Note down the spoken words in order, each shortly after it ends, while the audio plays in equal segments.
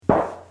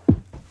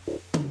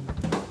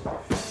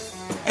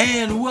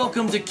And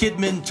welcome to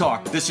Kidmin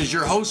Talk. This is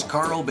your host,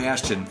 Carl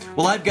Bastian.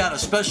 Well, I've got a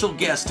special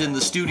guest in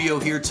the studio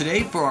here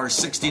today for our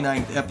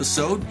 69th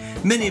episode.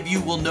 Many of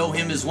you will know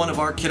him as one of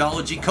our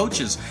kidology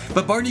coaches.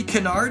 But Barney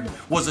Kennard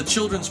was a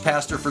children's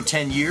pastor for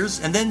 10 years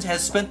and then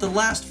has spent the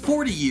last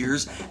 40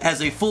 years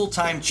as a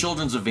full-time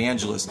children's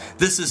evangelist.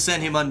 This has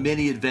sent him on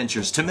many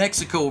adventures, to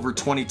Mexico over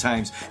 20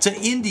 times, to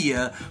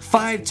India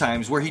 5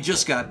 times where he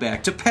just got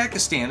back, to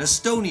Pakistan,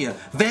 Estonia,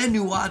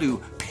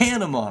 Vanuatu,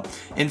 Panama.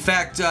 In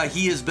fact,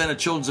 he has been a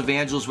children's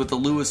evangelist with the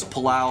Louis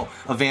Palau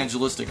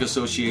Evangelistic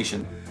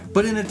Association.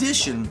 But in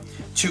addition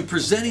to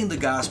presenting the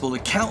gospel to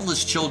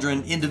countless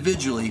children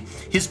individually,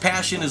 his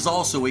passion is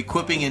also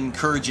equipping and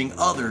encouraging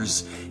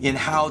others in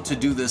how to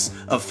do this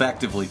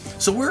effectively.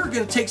 So we're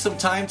going to take some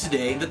time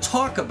today to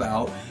talk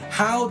about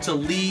how to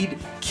lead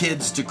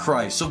kids to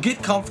Christ. So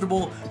get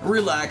comfortable,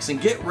 relax,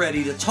 and get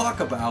ready to talk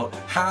about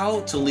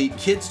how to lead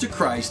kids to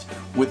Christ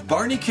with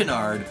Barney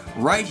Kennard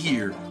right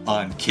here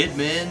on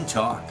Kidmin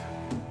Talk.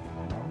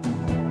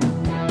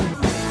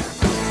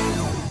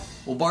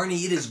 Well,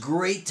 Barney, it is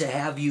great to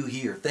have you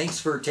here. Thanks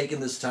for taking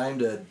this time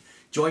to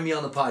join me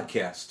on the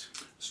podcast.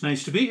 It's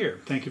nice to be here.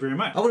 Thank you very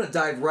much. I want to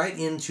dive right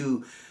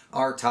into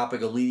our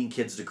topic of leading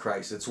kids to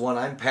Christ. It's one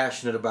I'm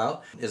passionate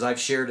about. As I've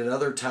shared at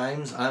other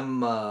times,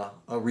 I'm a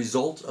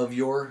result of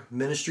your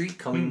ministry,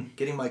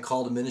 getting my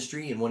call to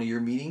ministry in one of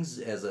your meetings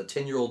as a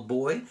 10-year-old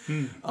boy.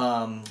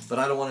 But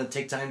I don't want to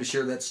take time to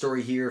share that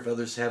story here. If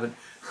others haven't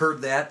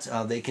heard that,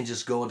 they can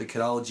just go into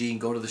Kidology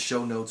and go to the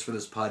show notes for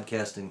this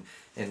podcast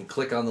and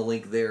click on the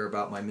link there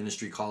about my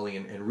ministry calling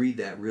and read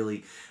that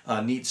really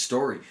neat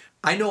story.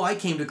 I know I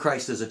came to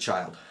Christ as a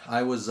child.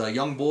 I was a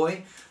young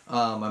boy.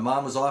 My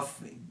mom was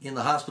off in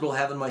the hospital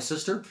having my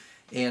sister.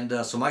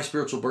 And so my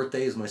spiritual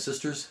birthday is my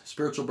sister's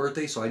spiritual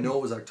birthday. So I know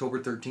it was October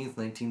 13th,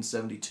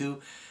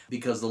 1972,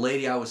 because the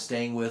lady I was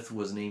staying with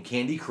was named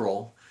Candy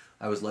Kroll.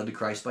 I was led to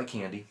Christ by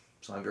Candy,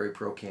 so I'm very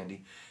pro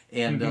Candy.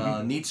 And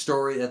neat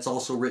story that's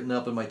also written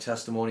up in my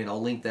testimony, and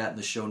I'll link that in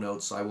the show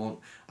notes. So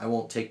I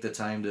won't take the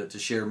time to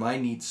share my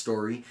neat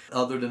story,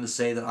 other than to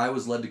say that I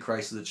was led to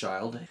Christ as a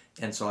child,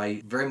 and so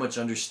I very much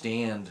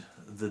understand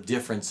the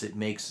difference it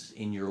makes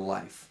in your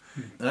life.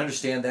 And I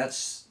understand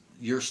that's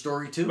your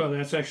story too. Well,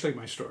 that's actually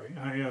my story.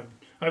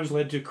 I was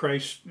led to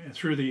Christ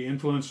through the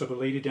influence of a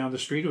lady down the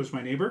street who was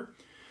my neighbor.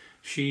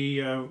 She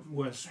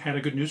had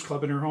a Good News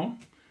Club in her home.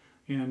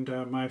 And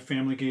my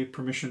family gave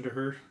permission to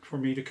her for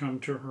me to come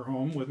to her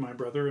home with my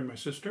brother and my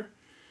sister.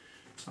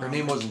 Her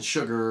name wasn't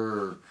Sugar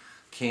or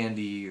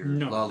Candy or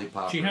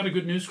Lollipop. She had a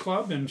Good News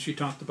Club, and she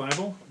taught the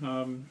Bible,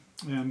 and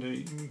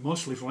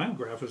mostly flannel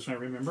graph, as I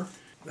remember.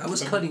 That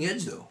was cutting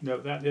edge, though.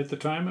 That at the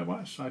time it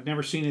was. I'd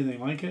never seen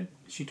anything like it.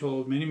 She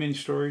told many, many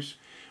stories.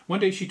 One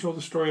day she told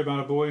a story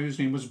about a boy whose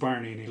name was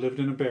Barney, and he lived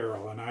in a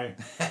barrel. And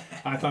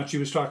I thought she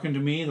was talking to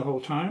me the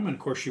whole time, and of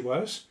course she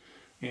was.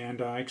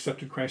 And I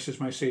accepted Christ as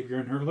my Savior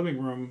in her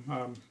living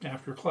room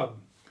after club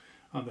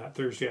on that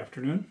Thursday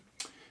afternoon.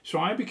 So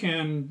I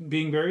began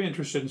being very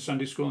interested in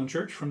Sunday school and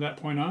church from that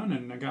point on,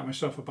 and I got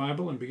myself a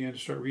Bible and began to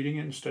start reading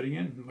it and studying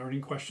it and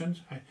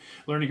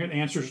learning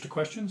answers to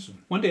questions. And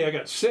one day I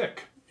got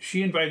sick.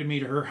 She invited me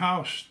to her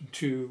house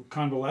to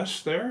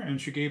convalesce there, and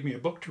she gave me a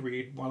book to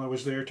read while I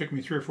was there. It took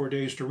me 3 or 4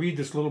 days to read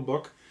this little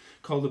book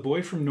called The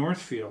Boy from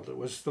Northfield. It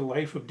was the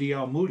life of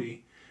D.L.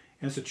 Moody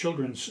as a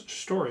children's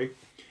story.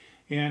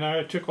 And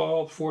I took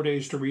all 4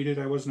 days to read it.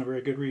 I wasn't a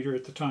very good reader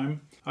at the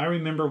time. I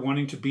remember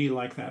wanting to be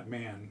like that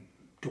man,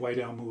 Dwight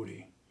L.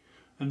 Moody.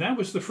 And that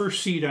was the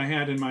first seed I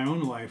had in my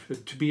own life,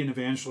 that to be an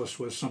evangelist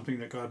was something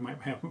that God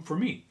might have for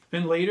me.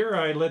 Then later,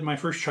 I led my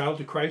first child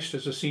to Christ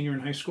as a senior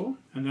in high school.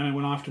 And then I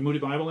went off to Moody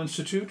Bible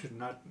Institute,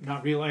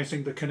 not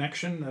realizing the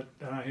connection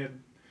that I had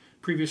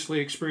previously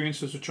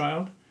experienced as a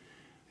child.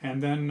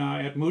 And then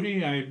at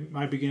Moody,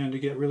 I began to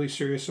get really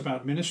serious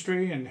about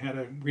ministry and had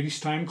a release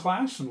time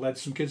class and led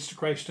some kids to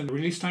Christ in the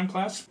release time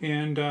class.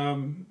 And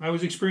I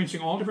was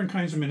experiencing all different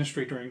kinds of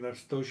ministry during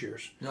those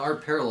years. Now, our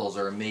parallels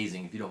are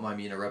amazing. If you don't mind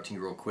me interrupting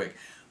you real quick,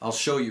 I'll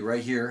show you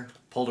right here.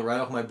 Pulled it right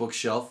off my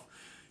bookshelf.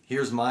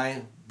 Here's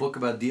my book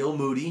about D.L.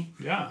 Moody.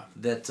 Yeah.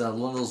 That's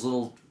one of those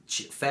little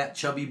fat,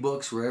 chubby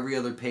books where every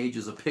other page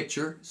is a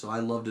picture. So I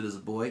loved it as a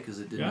boy because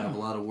it didn't have a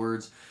lot of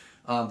words.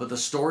 But the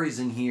stories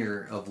in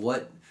here of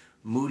what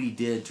Moody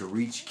did to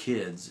reach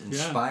kids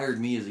inspired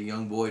me as a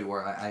young boy to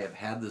where I have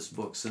had this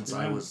book since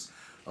I was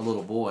a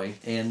little boy.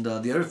 And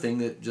the other thing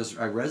that just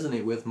I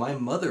resonate with, my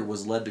mother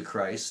was led to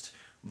Christ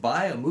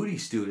by a Moody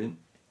student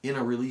in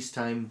a release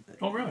time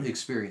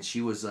experience. She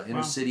was an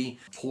inner city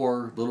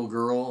poor little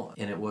girl,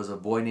 and it was a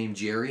boy named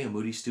Jerry, a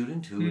Moody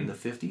student, who in the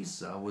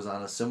 50s was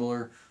on a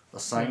similar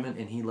assignment,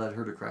 and he led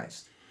her to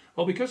Christ.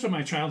 Well, because of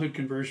my childhood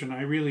conversion,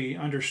 I really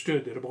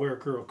understood that a boy or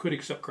girl could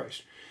accept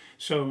Christ.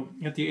 So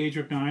at the age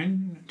of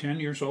 9, 10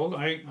 years old,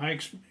 I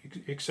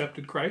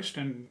accepted Christ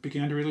and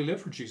began to really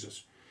live for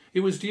Jesus.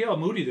 It was D.L.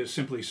 Moody that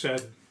simply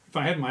said, if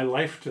I had my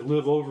life to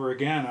live over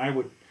again, I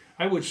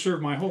would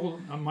serve my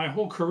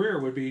whole career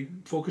would be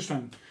focused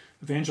on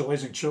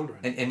evangelizing children.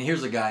 And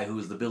here's a guy who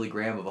was the Billy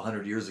Graham of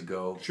 100 years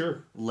ago.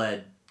 Sure.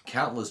 Led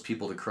countless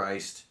people to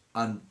Christ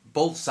on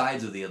both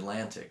sides of the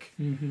Atlantic.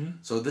 Mm-hmm.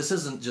 So this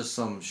isn't just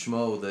some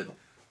schmo that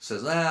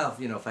says,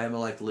 if I have my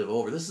life to live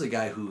over. This is a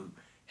guy who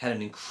had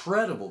an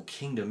incredible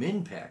kingdom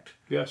impact.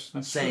 Yes,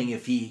 that's saying true.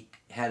 if he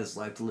had his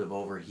life to live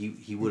over,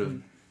 he would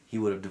have he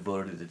would have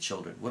devoted it to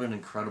children. What an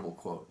incredible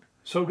quote.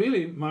 So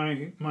really,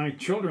 my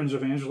children's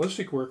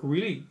evangelistic work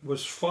really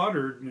was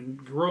foddered and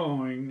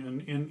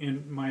growing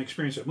in my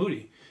experience at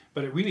Moody,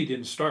 but it really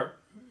didn't start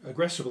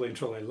aggressively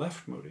until I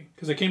left Moody.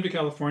 Because I came to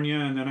California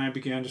and then I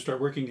began to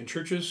start working in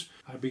churches.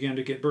 I began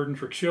to get burdened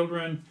for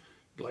children,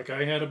 like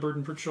I had a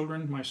burden for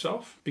children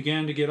myself.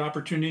 Began to get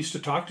opportunities to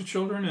talk to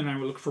children, and I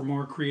would look for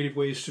more creative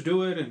ways to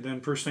do it. And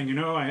then first thing you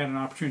know, I had an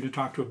opportunity to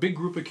talk to a big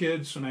group of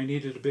kids, and I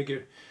needed a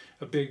big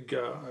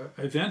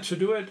event to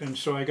do it. And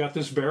so I got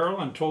this barrel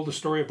and told the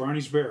story of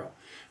Barney's barrel,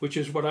 which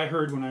is what I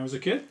heard when I was a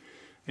kid.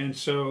 And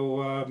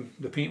so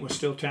the paint was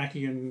still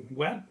tacky and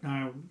wet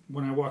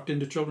when I walked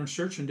into Children's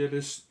Church and did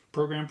this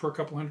program for a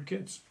couple hundred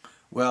kids.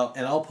 Well,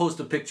 and I'll post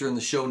a picture in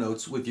the show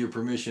notes with your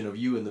permission of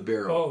you in the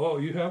barrel. Oh,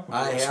 you have one.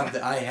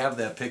 I have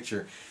that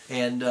picture,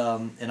 and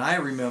I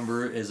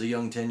remember as a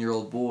young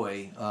 10-year-old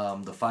boy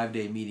the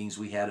 5-day meetings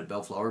we had at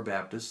Bellflower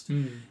Baptist,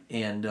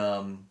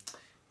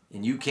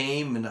 and you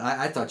came, and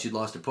I thought you'd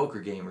lost a poker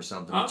game or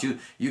something, but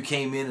you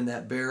came in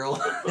that barrel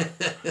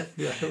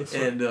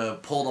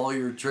and pulled all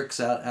your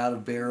tricks out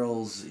of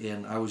barrels,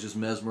 and I was just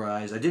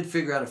mesmerized. I did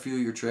figure out a few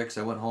of your tricks.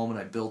 I went home and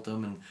I built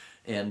them,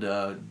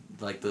 and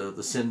like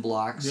the sin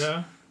blocks.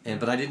 Yeah.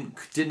 But I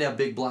didn't have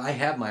big block. I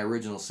have my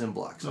original sin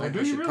blocks. So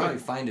I should probably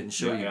find it and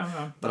show you.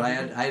 Yeah. But I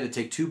had to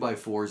take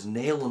 2x4s,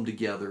 nail them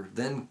together,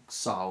 then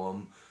saw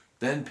them,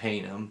 then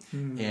paint them,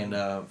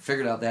 and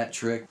figured out that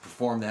trick,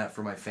 performed that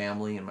for my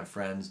family and my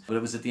friends. But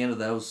it was at the end of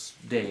those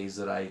days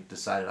that I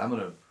decided I'm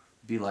going to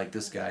be like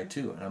this guy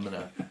too, and I'm going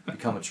to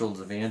become a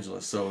children's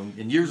evangelist. So,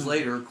 and years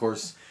later, of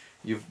course,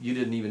 you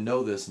didn't even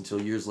know this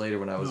until years later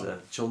when I was a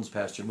children's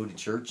pastor at Moody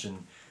Church,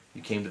 and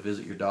you came to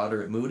visit your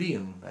daughter at Moody,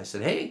 and I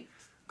said, hey,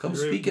 come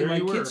speak in my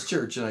kids'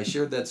 church. And I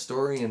shared that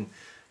story and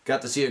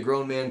got to see a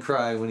grown man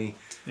cry when he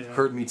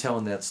heard me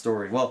telling that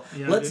story. Well,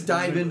 let's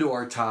dive into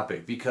our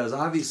topic, because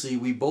obviously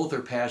we both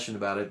are passionate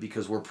about it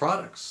because we're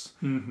products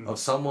of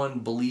someone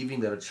believing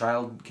that a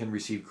child can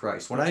receive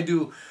Christ. When I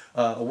do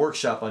a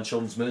workshop on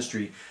children's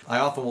ministry, I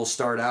often will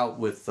start out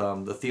with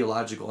the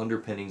theological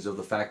underpinnings of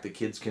the fact that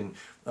kids can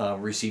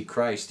receive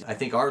Christ. I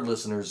think our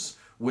listeners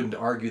wouldn't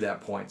argue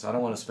that point, so I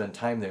don't want to spend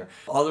time there,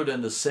 other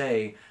than to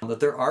say that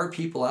there are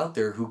people out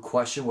there who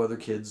question whether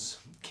kids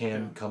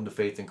can come to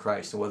faith in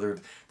Christ and whether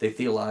they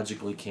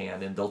theologically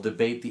can, and they'll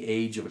debate the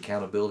age of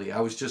accountability.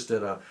 I was just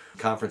at a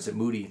conference at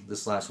Moody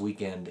this last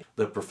weekend.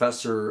 The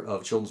professor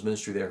of children's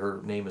ministry there,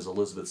 her name is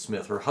Elizabeth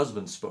Smith, her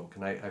husband spoke,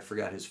 and I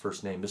forgot his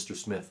first name, Mr.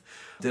 Smith,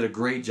 did a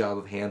great job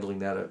of handling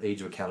that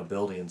age of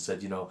accountability and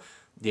said,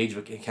 the age of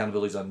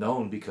accountability is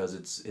unknown because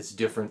it's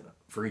different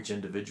for each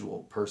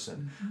individual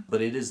person.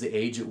 But it is the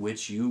age at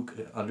which you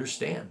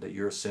understand that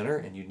you're a sinner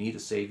and you need a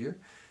Savior.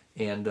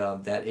 And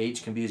that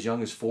age can be as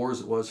young as 4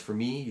 as it was for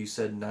me. You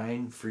said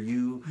 9 for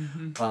you.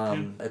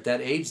 At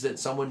that age that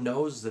someone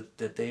knows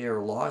that they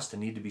are lost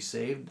and need to be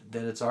saved,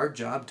 then it's our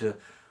job to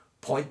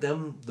point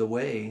them the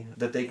way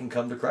that they can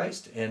come to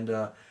Christ and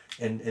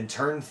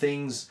turn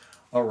things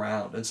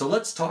around. And so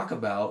let's talk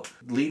about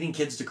leading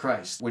kids to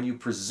Christ. When you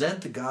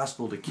present the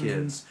gospel to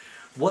kids,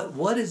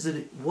 what is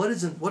it? What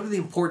are the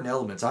important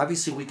elements?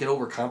 Obviously, we can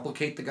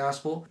overcomplicate the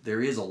gospel.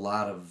 There is a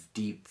lot of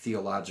deep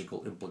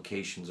theological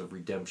implications of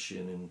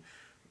redemption,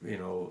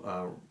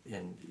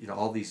 and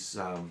all these.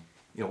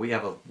 We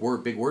have a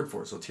big word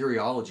for it,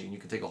 soteriology, and you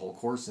can take a whole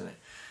course in it.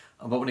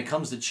 But when it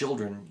comes to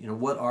children,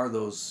 what are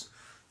those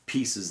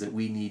pieces that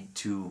we need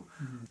to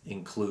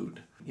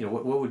include?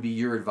 What would be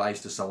your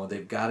advice to someone?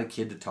 They've got a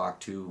kid to talk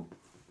to.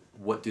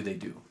 What do they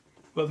do?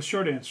 Well, the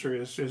short answer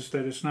is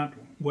that it's not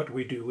what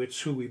we do, it's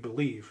who we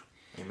believe.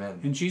 Amen.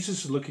 And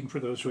Jesus is looking for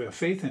those who have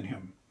faith in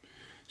him.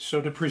 So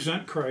to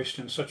present Christ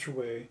in such a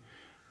way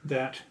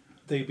that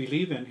they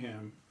believe in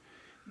him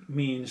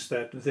means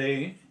that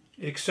they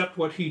accept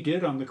what he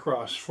did on the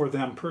cross for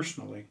them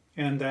personally,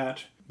 and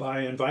that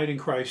by inviting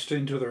Christ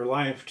into their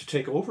life to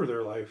take over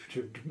their life,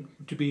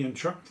 to be in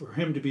charge, for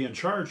him to be in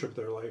charge of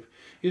their life,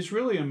 is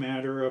really a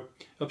matter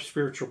of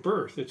spiritual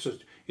birth.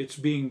 It's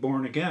being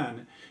born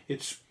again.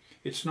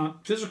 It's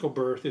not physical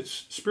birth,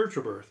 it's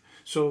spiritual birth.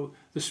 So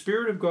the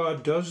Spirit of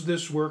God does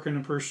this work in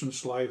a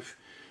person's life.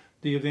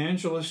 The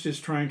evangelist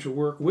is trying to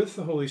work with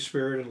the Holy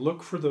Spirit and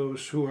look for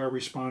those who are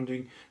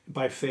responding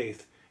by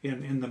faith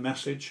in the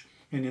message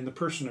and in the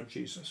person of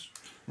Jesus.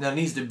 Now, it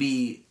needs to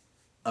be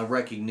a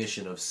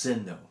recognition of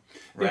sin, though,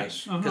 right?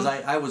 Yes. Because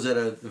I was at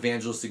an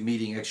evangelistic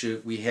meeting.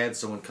 Actually, we had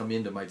someone come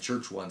into my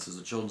church once as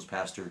a children's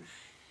pastor.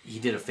 He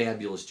did a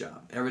fabulous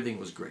job. Everything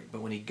was great.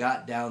 But when he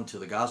got down to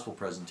the gospel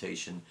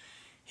presentation,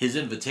 his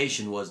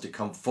invitation was to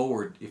come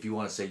forward if you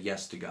want to say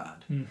yes to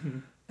God.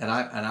 And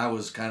I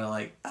was kind of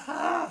like,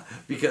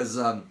 because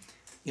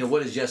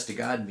what does yes to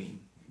God mean?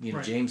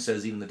 Right. James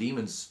says even the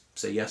demons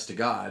say yes to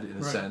God in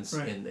a sense,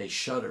 and they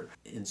shudder.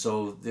 And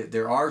so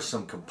there are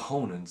some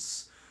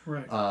components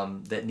Right.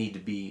 That need to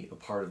be a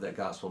part of that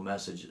gospel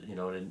message.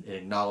 An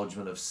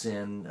acknowledgement of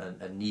sin,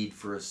 a need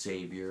for a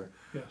Savior.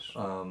 Yes.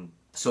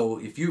 So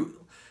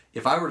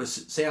if I were to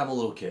say I'm a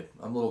little kid,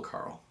 I'm little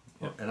Carl,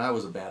 Yep. and I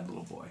was a bad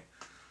little boy,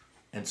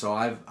 and so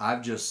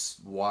I've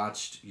just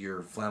watched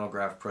your flannel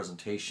graph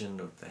presentation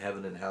of the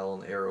heaven and hell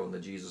and the arrow and the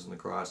Jesus and the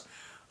cross,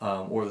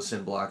 or the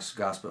Sin Blocks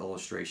gospel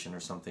illustration or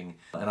something,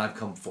 and I've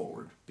come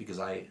forward because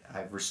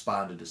I've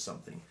responded to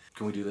something.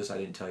 Can we do this? I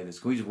didn't tell you this.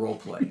 Can we do role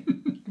play?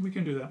 We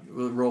can do that.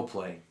 Role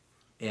play,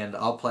 and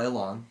I'll play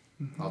along.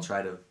 Mm-hmm. I'll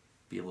try to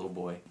be a little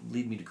boy.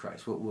 Lead me to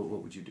Christ. What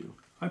would you do?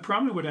 I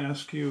probably would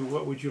ask you,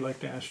 what would you like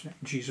to ask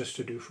Jesus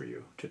to do for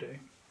you today?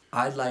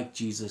 I'd like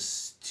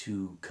Jesus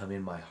to come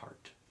in my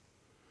heart.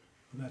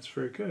 That's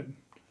very good.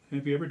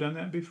 Have you ever done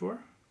that before?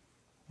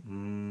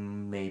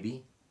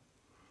 Maybe.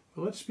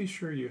 Well, let's be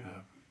sure you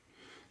have.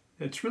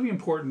 It's really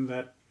important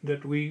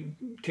that we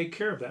take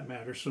care of that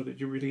matter so that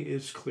it really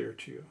is clear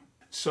to you.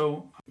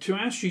 So to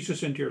ask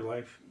Jesus into your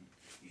life,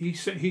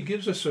 he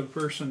gives us a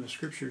verse in the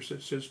scriptures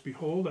that says,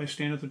 "Behold, I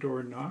stand at the door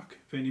and knock.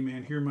 If any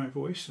man hear my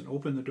voice and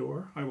open the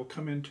door, I will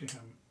come into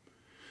him."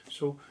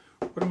 So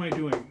what am I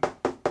doing?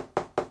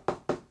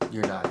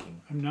 You're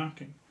knocking. I'm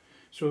knocking.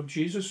 So if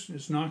Jesus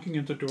is knocking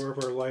at the door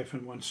of our life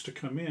and wants to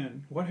come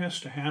in, what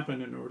has to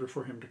happen in order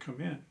for him to come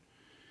in?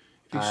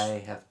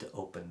 I have to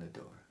open the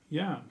door.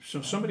 Yeah,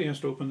 so somebody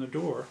has to open the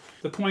door.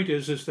 The point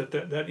is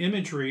that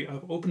imagery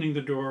of opening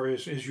the door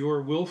is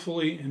you're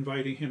willfully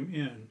inviting him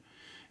in.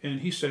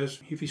 And he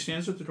says, if he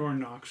stands at the door and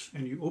knocks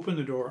and you open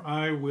the door,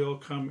 I will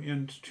come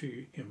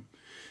into him.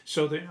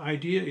 So the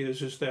idea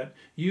is that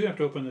you have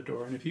to open the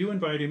door. And if you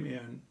invite him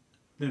in,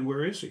 then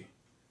where is he?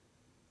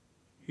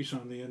 He's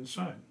on the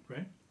inside,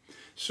 right?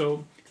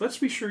 So let's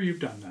be sure you've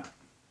done that.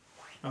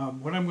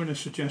 What I'm going to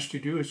suggest you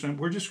do is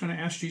we're just going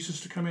to ask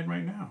Jesus to come in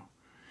right now.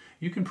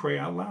 You can pray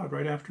out loud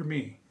right after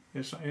me.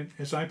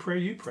 As I pray,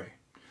 you pray.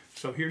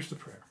 So here's the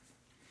prayer.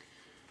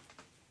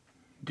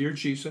 Dear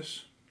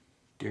Jesus.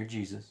 Dear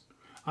Jesus.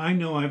 I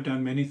know I've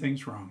done many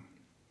things wrong.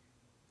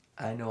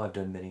 I know I've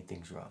done many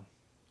things wrong.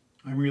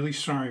 I'm really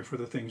sorry for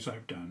the things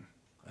I've done.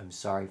 I'm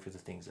sorry for the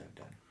things I've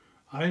done.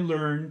 I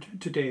learned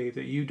today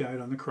that you died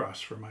on the cross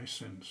for my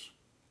sins.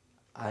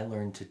 I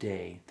learned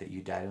today that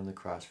you died on the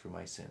cross for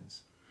my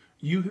sins.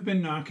 You have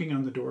been knocking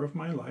on the door of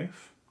my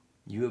life.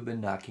 You have been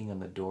knocking on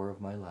the door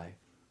of my life.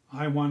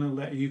 I want to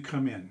let you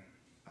come in.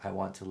 I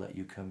want to let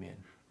you come in.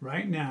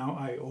 Right now,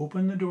 I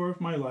open the door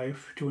of my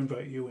life to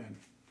invite you in.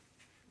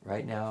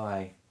 Right now,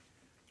 I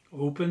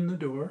open the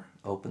door.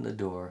 Open the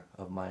door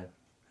of my.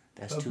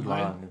 That's too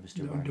long,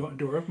 Mr. Barney.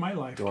 Door of my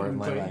life door to of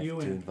my invite life you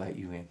in. to invite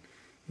you in.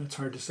 It's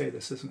hard to say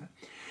this, isn't it?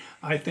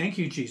 I thank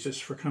you, Jesus,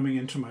 for coming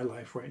into my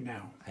life right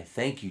now. I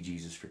thank you,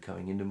 Jesus, for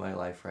coming into my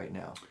life right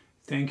now.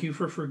 Thank you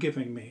for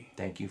forgiving me.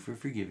 Thank you for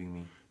forgiving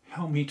me.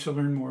 Help me to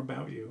learn more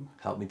about you.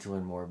 Help me to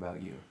learn more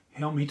about you.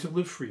 Help me to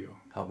live for you.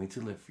 Help me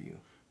to live for you.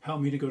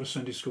 Help me to go to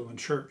Sunday school and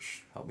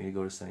church. Help me to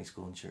go to Sunday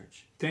school and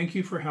church. Thank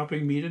you for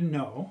helping me to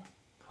know.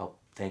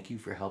 Thank you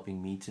for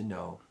helping me to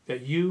know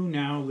that you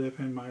now live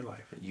in my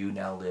life. That you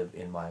now live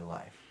in my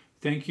life.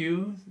 Thank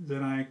you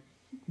that I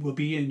will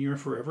be in your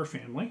forever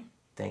family.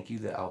 Thank you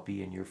that I'll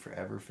be in your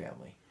forever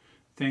family.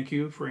 Thank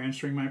you for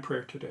answering my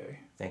prayer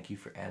today. Thank you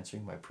for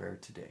answering my prayer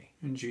today.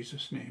 In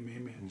Jesus' name,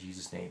 amen. In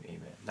Jesus' name,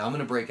 amen. Now I'm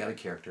going to break out of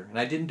character, and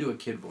I didn't do a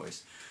kid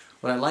voice.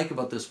 What I like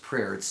about this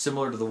prayer, it's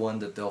similar to the one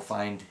that they'll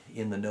find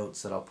in the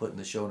notes that I'll put in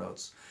the show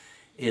notes,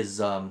 is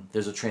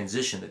there's a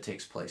transition that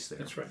takes place there.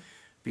 That's right.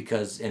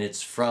 And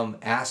it's from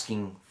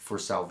asking for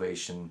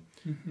salvation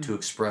to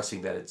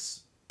expressing that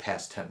it's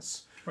past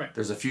tense. Right.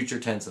 There's a future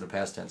tense and a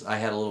past tense. I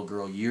had a little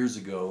girl years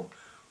ago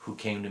who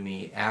came to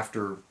me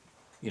after,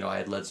 I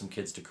had led some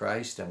kids to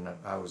Christ, and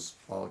I was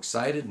all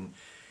excited, and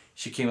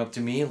she came up to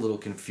me a little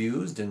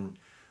confused and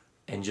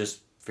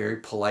just very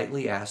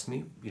politely asked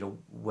me,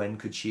 when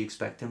could she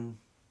expect him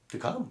to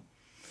come?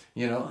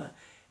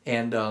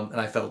 And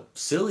I felt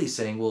silly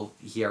saying, well,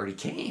 he already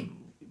came,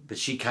 but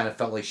she kind of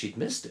felt like she'd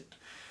missed it.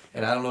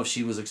 And I don't know if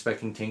she was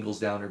expecting tingles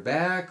down her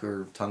back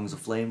or tongues of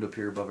flame to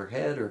appear above her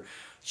head, or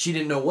she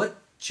didn't know what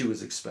she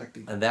was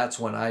expecting. And that's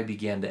when I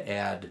began to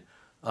add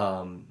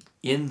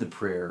in the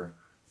prayer,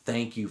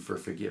 thank you for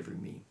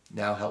forgiving me.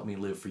 Now help me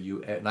live for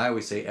you. And I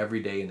always say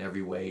every day in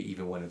every way,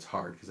 even when it's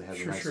hard, because it has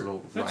a nice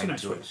little rhyme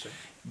to it.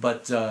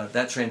 But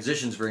that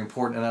transition is very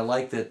important. And I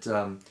like that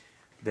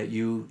that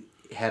you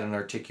had an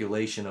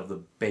articulation of the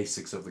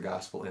basics of the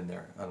gospel in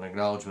there, an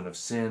acknowledgement of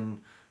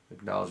sin,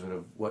 acknowledgement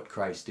of what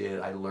Christ did.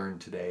 I learned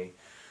today.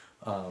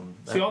 All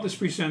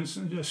this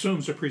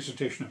assumes a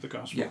presentation of the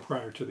gospel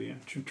prior to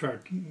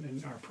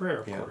in our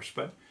prayer, of course.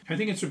 But I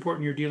think it's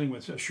important you're dealing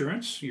with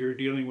assurance. You're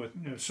dealing with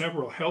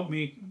several help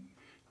me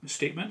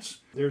statements.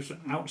 There's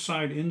an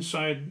outside,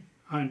 inside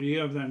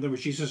idea of that. In other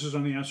words, Jesus is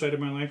on the outside of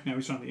my life. Now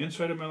he's on the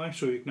inside of my life.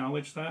 So we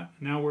acknowledge that.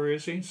 Now where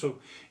is he? So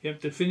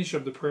at the finish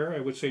of the prayer, I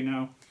would say,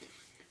 now,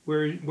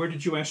 where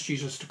did you ask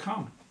Jesus to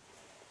come?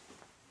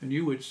 And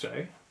you would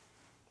say,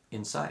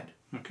 inside.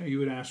 Okay, you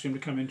would ask him to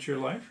come into your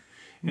life.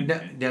 And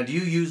now, do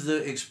you use the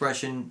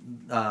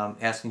expression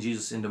asking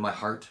Jesus into my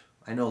heart?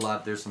 I know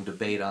there's some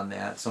debate on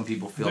that. Some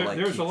people feel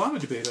there's a lot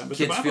of debate on it. But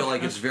kids feel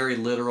like it's very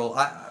literal.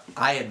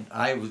 I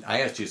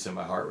asked Jesus in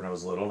my heart when I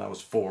was little, and I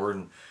was 4,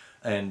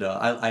 and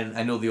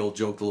I know the old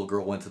joke. The little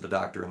girl went to the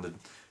doctor, and the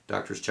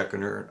doctor's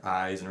checking her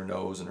eyes and her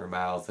nose and her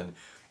mouth, and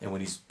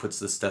when he puts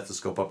the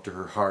stethoscope up to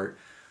her heart,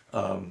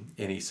 and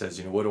he says,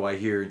 what do I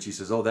hear? And she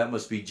says, oh, that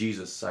must be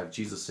Jesus. I have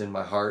Jesus in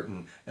my heart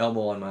and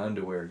Elmo on my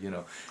underwear,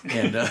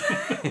 and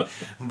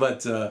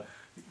but.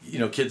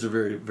 Kids are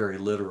very, very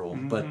literal,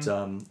 but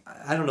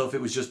I don't know if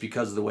it was just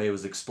because of the way it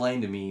was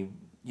explained to me.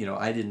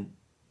 I didn't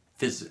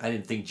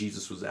think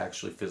Jesus was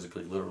actually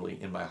physically, literally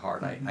in my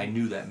heart. I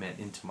knew that meant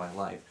into my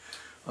life.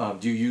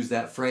 Do you use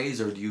that phrase,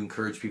 or do you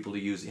encourage people to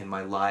use in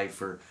my life,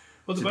 or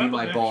to be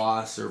my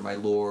boss, or my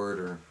Lord,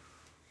 or?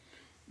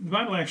 The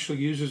Bible actually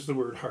uses the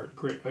word heart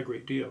a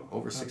great deal.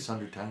 Over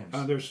 600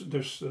 times.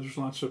 There's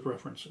lots of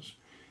references.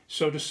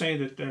 So to say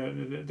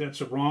that that's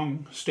a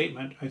wrong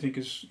statement, I think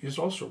is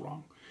also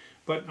wrong.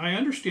 But I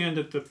understand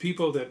that the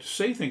people that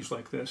say things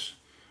like this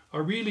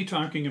are really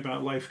talking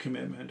about life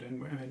commitment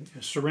and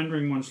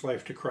surrendering one's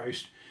life to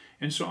Christ.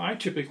 And so I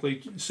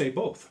typically say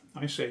both.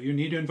 I say you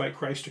need to invite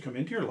Christ to come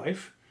into your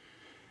life.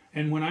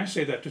 And when I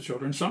say that to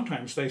children,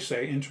 sometimes they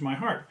say into my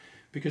heart,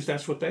 because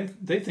that's what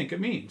they think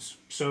it means.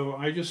 So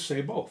I just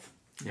say both.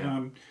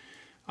 Yeah.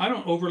 I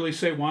don't overly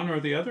say one or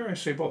the other. I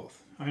say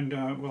both. And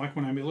like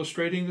when I'm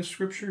illustrating the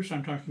scriptures,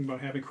 I'm talking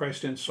about having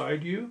Christ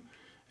inside you,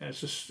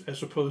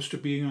 as opposed to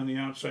being on the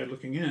outside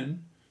looking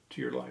in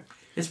to your life.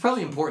 It's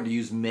probably important to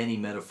use many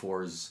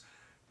metaphors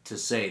to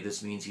say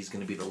this means he's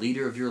going to be the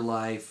leader of your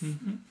life.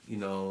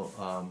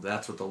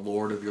 That's what the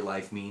Lord of your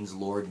life means.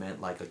 Lord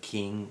meant like a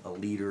king, a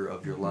leader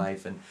of your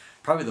life. And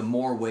probably the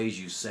more ways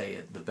you say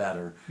it, the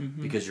better,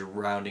 because you're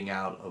rounding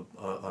out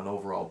an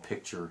overall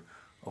picture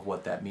of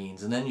what that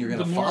means. And then you're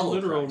going to follow The more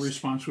literal Christ.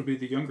 Response would be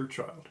the younger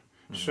child.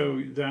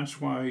 So that's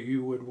why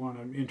you would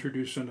want to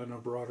introduce it in a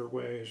broader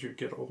way as you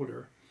get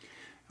older.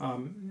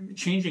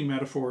 Changing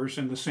metaphors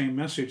in the same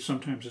message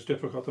sometimes is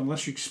difficult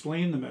unless you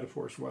explain the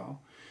metaphors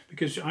well,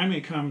 because I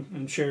may come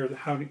and share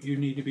how you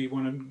need to be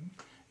one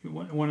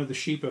of the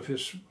sheep of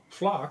his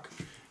flock,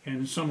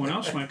 and someone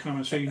else might come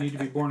and say you need to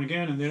be born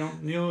again, and they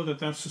don't know that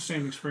that's the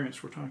same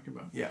experience we're talking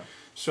about. Yeah.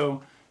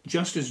 So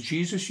just as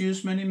Jesus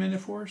used many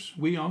metaphors,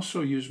 we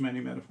also use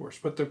many metaphors.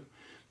 But the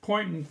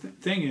point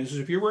and thing is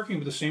if you're working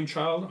with the same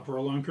child for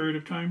a long period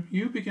of time,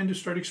 you begin to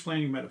start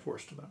explaining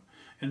metaphors to them.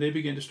 And they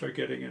begin to start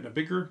getting in a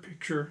bigger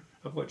picture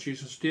of what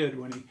Jesus did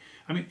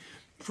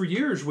for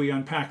years we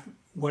unpacked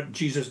what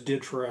Jesus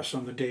did for us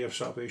on the day of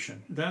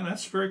salvation.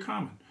 That's very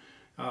common.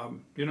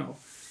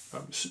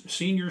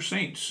 Senior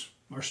saints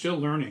are still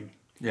learning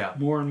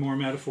more and more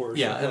metaphors.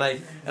 Yeah, and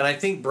I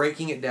think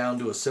breaking it down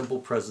to a simple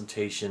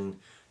presentation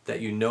that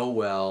you know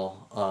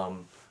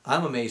well,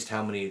 I'm amazed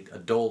how many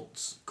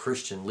adults,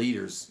 Christian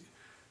leaders,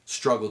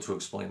 struggle to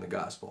explain the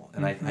gospel.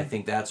 And I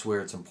think that's where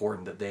it's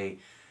important that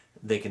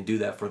they can do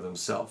that for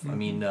themselves. I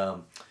mean,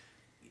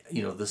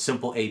 the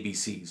simple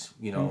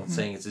ABCs,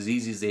 saying it's as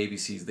easy as the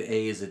ABCs. The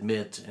A is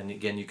admit, and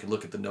again, you can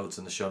look at the notes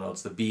in the show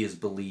notes. The B is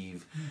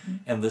believe.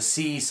 And the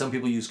C, some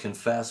people use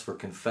confess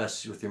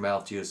with your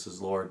mouth Jesus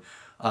is Lord.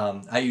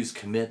 I use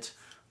commit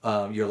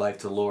your life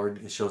to the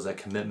Lord. It shows that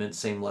commitment,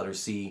 same letter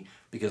C,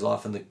 because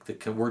often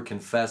the word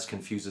confess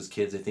confuses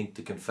kids. They think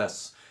to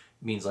confess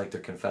means like they're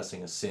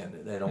confessing a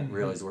sin. They don't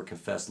realize the word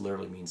confess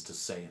literally means to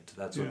say it.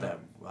 That's what that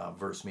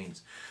verse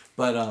means.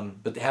 But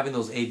having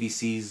those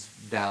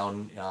ABCs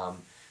down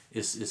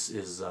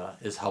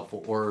is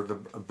helpful, or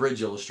a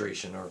bridge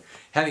illustration, or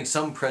having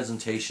some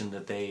presentation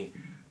that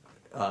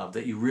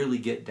that you really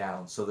get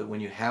down, so that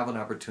when you have an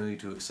opportunity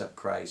to accept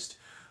Christ,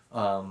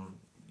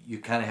 you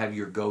kind of have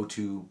your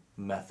go-to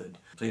method,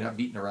 so you're not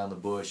beating around the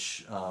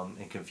bush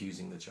and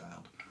confusing the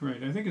child.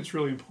 Right. I think it's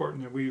really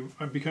important that we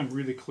become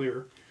really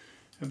clear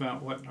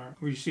about what our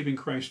receiving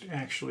Christ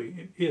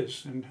actually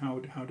is and how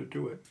to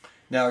do it.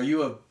 Now, are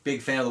you a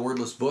big fan of the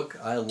Wordless Book?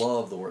 I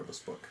love the Wordless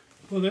Book.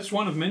 Well, that's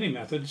one of many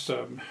methods.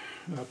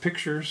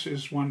 Pictures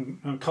is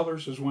one,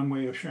 colors is one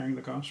way of sharing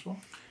the gospel.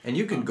 And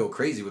you can go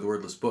crazy with the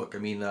Wordless Book. I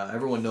mean,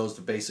 everyone knows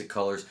the basic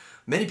colors.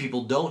 Many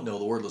people don't know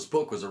the Wordless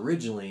Book was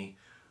originally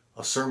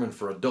a sermon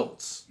for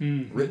adults,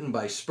 written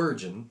by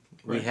Spurgeon.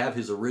 Right. We have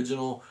his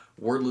original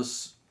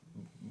Wordless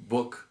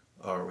Book,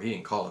 or he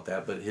didn't call it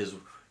that, but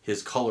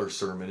his color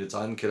sermon. It's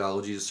on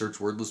Kidology. Just search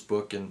Wordless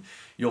Book and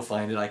you'll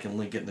find it. I can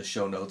link it in the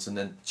show notes. And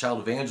then Child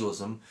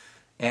Evangelism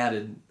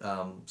added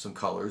some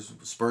colors.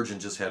 Spurgeon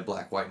just had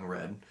black, white, and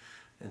red.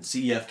 And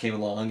CEF came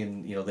along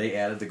and they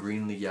added the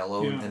green and the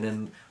yellow. Yeah. And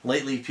then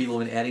lately people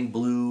have been adding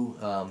blue.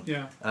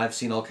 I've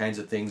seen all kinds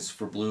of things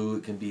for blue.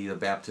 It can be a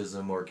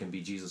baptism, or it can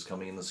be Jesus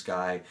coming in the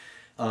sky.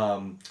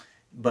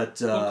 But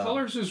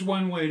colors is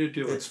one way to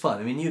do it. It's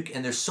fun. I mean,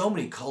 and there's so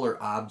many color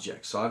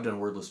objects. So I've done a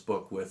Wordless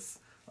Book with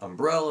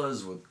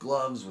umbrellas, with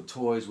gloves, with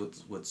toys,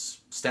 with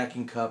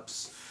stacking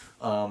cups,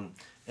 and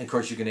of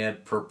course you can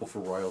add purple for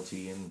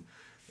royalty,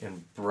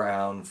 and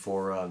brown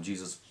for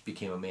Jesus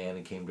became a man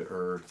and came to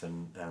earth,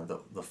 and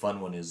the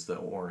fun one is the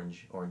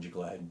orange. Orange, you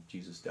glad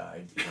Jesus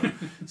died.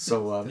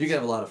 So you can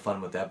have a lot of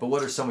fun with that. But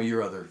what are some of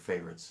your other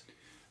favorites?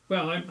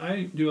 Well,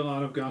 I do a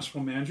lot of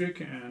gospel magic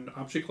and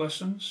object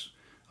lessons.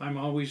 I'm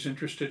always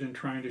interested in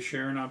trying to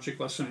share an object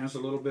lesson that has a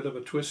little bit of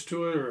a twist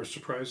to it or a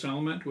surprise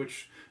element,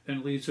 which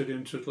then leads it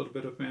into a little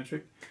bit of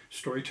magic.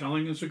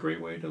 Storytelling is a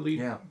great way to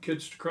lead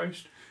kids to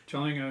Christ.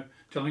 Telling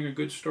a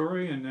good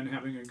story and then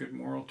having a good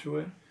moral to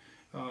it,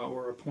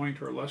 or a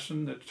point or a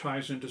lesson that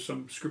ties into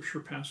some scripture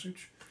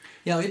passage.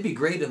 Yeah, it'd be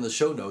great in the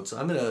show notes.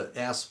 I'm going to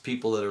ask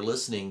people that are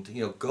listening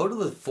to go to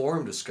the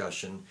forum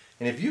discussion,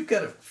 and if you've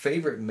got a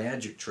favorite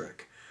magic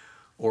trick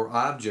or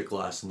object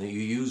lesson that you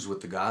use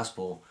with the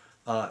gospel,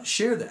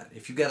 share that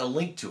if you've got a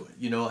link to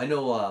it. I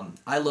know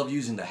I love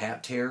using the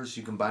hat tears.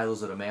 You can buy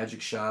those at a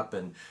magic shop,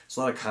 and there's a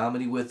lot of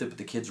comedy with it, but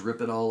the kids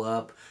rip it all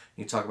up.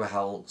 You talk about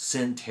how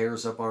sin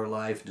tears up our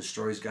life,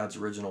 destroys God's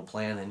original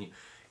plan, and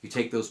you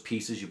take those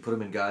pieces, you put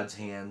them in God's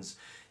hands,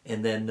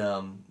 and then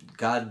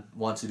God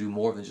wants to do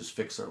more than just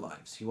fix our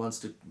lives. He wants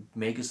to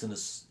make us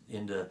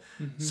into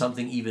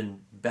something even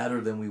better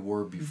than we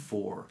were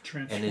before.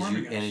 And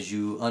as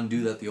you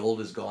undo that, the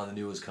old is gone, the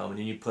new is coming,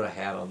 and you put a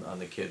hat on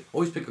the kid.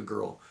 Always pick a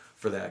girl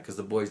for that, because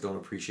the boys don't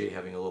appreciate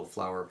having a little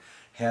flower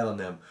hat on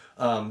them.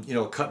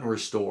 Cut and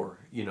restore,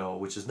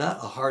 which is not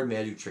a hard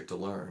magic trick to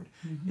learn,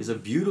 is a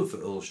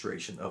beautiful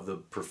illustration of the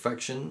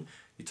perfection.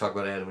 You talk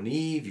about Adam and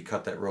Eve, you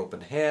cut that rope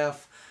in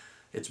half,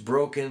 it's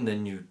broken,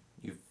 then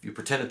you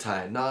pretend to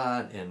tie a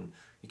knot, and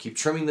you keep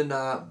trimming the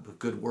knot with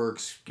good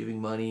works,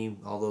 giving money,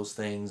 all those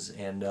things,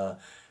 and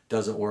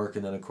doesn't work.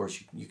 And then, of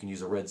course, you can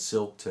use a red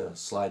silk to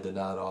slide the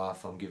knot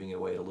off. I'm giving it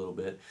away a little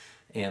bit.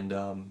 And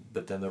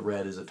but then the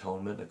red is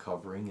atonement and a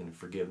covering and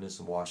forgiveness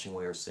and washing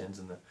away our sins,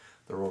 and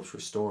the rope's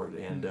restored.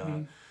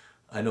 And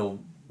I know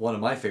one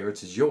of my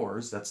favorites is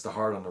yours. That's the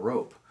heart on the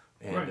rope.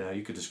 And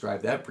you could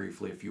describe that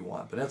briefly if you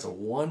want. But that's a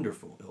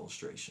wonderful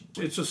illustration.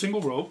 It's a single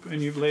rope, and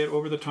you lay it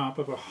over the top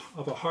of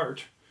a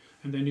heart,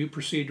 and then you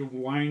proceed to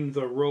wind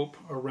the rope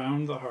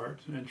around the heart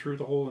and through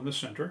the hole in the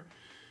center.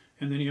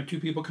 And then you have two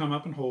people come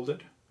up and hold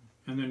it.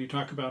 And then you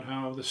talk about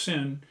how the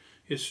sin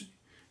is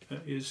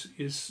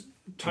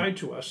tied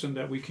to us and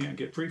that we can't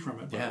get free from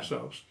it by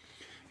ourselves.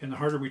 And the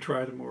harder we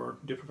try, the more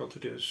difficult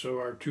it is. So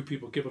our two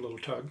people give a little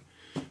tug.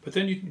 But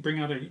then you bring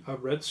out a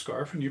red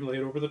scarf and you lay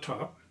it over the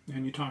top,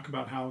 and you talk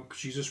about how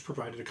Jesus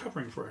provided a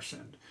covering for our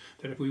sin.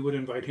 That if we would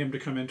invite him to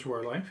come into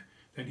our life,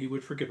 then he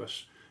would forgive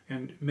us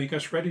and make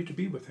us ready to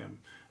be with him.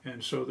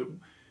 And so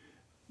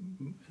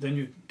then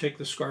you take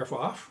the scarf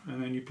off,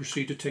 and then you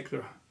proceed to take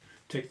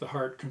the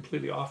heart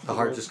completely off. The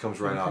heart just comes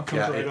right off. It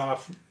comes right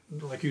off,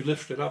 like you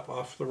lift it up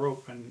off the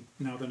rope, and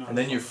now the knot. And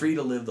then you're free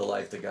to live the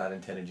life that God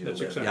intended you to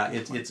live.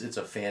 Exactly it's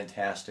a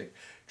fantastic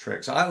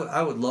trick. So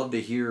I would love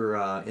to hear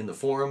in the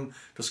forum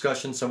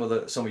discussion some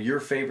of your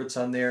favorites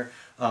on there.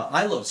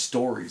 I love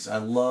stories. I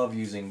love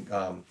using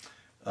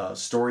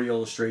story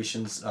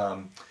illustrations.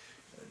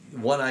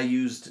 One I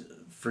used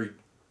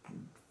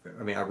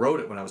I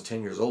wrote it when I was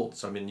 10 years old,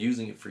 so I've been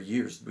using it for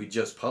years. We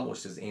just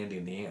published is Andy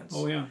and the Ants.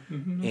 Oh yeah,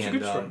 That's a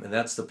good story. And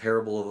that's the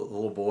parable of a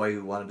little boy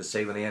who wanted to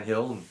save an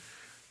anthill, and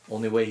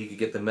only way he could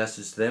get the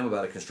message to them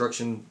about a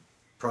construction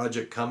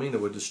project coming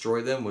that would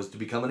destroy them was to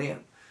become an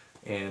ant.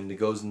 And he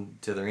goes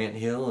into their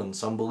anthill, and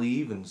some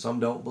believe and some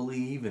don't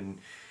believe, and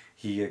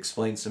he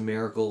explains some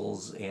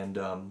miracles, and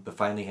but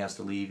finally he has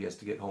to leave. He has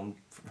to get home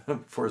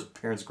before his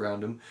parents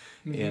ground him,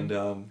 and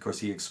of course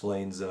he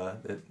explains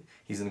that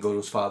he's going to go to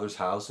his father's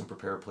house and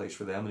prepare a place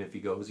for them, and if he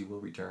goes, he will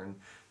return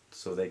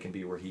so they can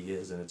be where he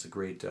is, and it's a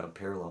great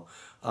parallel.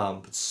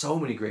 But so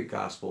many great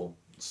gospel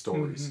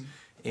stories.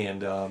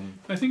 And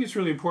I think it's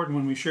really important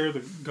when we share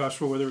the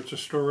gospel, whether it's a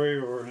story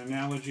or an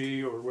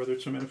analogy or whether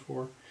it's a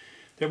metaphor,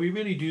 that we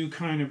really do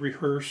kind of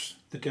rehearse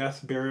the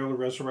death, burial,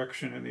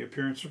 resurrection, and the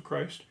appearance of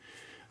Christ.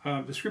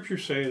 The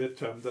scriptures say that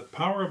the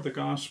power of the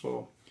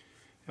gospel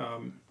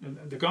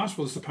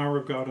is the power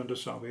of God unto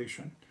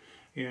salvation.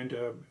 And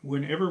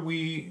whenever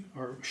we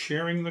are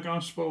sharing the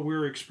gospel,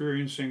 we're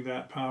experiencing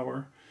that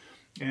power,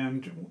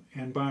 and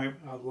by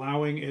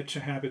allowing it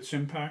to have its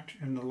impact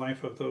in the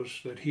life of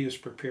those that he is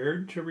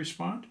prepared to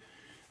respond,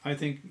 I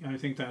think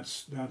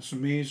that's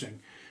amazing.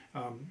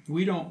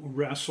 We don't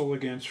wrestle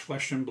against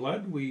flesh and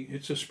blood.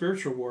 It's a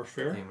spiritual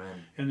warfare.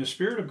 Amen. And the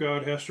Spirit of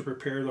God has to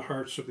prepare the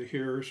hearts of the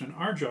hearers, and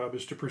our job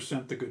is to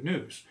present the good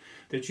news,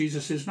 that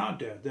Jesus is not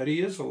dead, that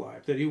he is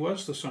alive, that he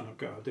was the Son of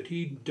God, that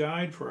he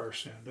died for our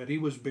sin, that he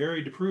was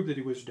buried to prove that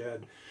he was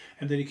dead,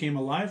 and that he came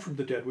alive from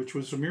the dead, which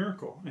was a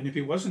miracle. And if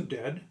he wasn't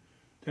dead,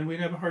 then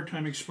we'd have a hard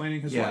time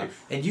explaining his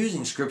life. And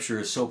using Scripture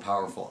is so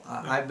powerful.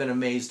 I've been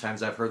amazed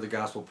times I've heard the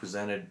gospel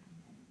presented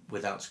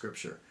without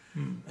Scripture.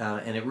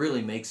 And it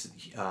really makes it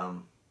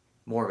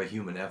more of a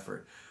human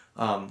effort.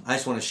 I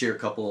just want to share a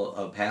couple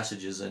of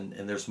passages, and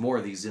there's more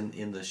of these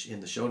in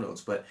the show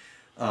notes, but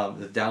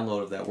the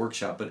download of that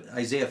workshop. But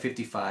Isaiah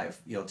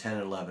 55, 10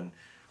 and 11,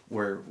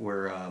 where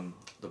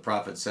the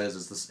prophet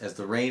says, as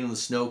the rain and the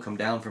snow come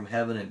down from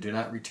heaven and do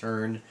not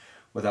return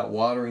without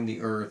watering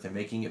the earth and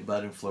making it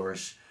bud and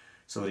flourish,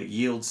 so it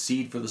yields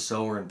seed for the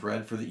sower and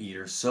bread for the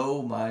eater.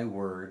 So my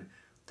word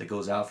that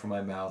goes out from my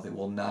mouth, it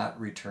will not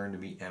return to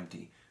me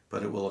empty,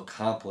 but it will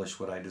accomplish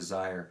what I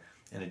desire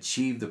and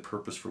achieve the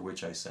purpose for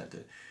which I sent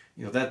it.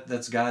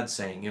 That's God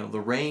saying, the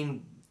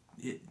rain,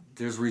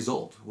 there's a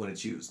result when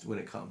it's used, when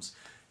it comes.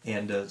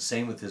 And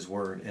same with his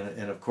word.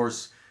 And of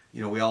course,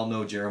 we all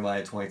know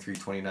Jeremiah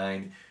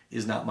 23:29,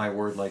 is not my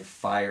word like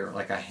fire,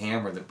 like a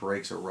hammer that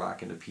breaks a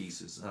rock into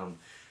pieces.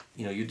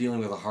 You're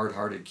dealing with a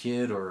hard-hearted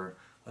kid or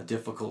a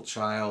difficult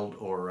child,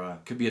 or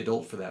could be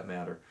adult for that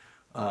matter.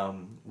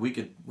 We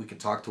could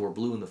talk to her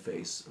blue in the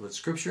face, but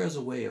Scripture has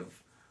a way of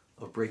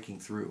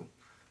breaking through.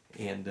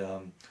 And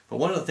but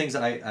one of the things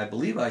I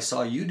believe I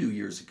saw you do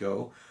years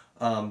ago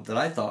that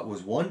I thought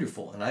was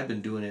wonderful, and I've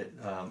been doing it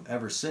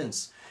ever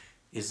since,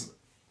 is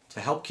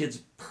to help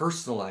kids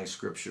personalize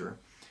Scripture,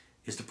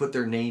 is to put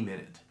their name in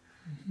it.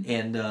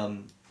 Mm-hmm.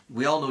 And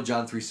we all know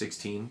John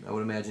 3:16. I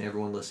would imagine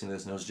everyone listening to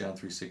this knows John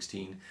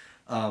 3:16.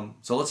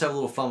 So let's have a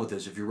little fun with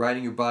this. If you're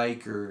riding your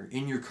bike or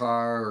in your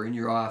car or in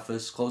your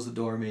office, close the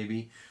door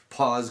maybe.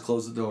 Pause,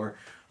 close the door.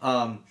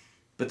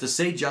 But to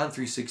say John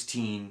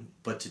 3:16,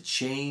 but to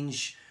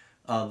change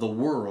the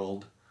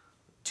world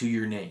to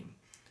your name.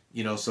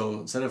 So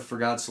instead of for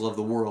God to love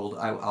the world,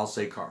 I'll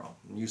say Carl,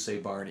 and you say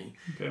Barney.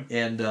 Okay.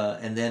 And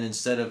then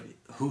instead of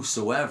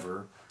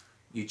whosoever,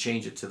 you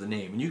change it to the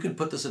name. And you can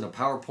put this in a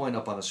PowerPoint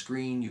up on a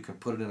screen. You can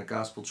put it in a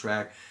gospel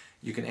track.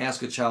 You can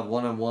ask a child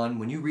one-on-one,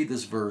 when you read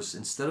this verse,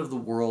 instead of the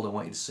world, I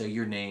want you to say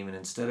your name, and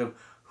instead of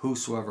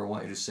whosoever, I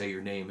want you to say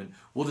your name. And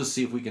we'll just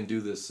see if we can do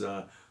this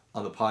on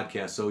the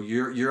podcast. So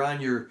you're on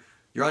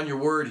your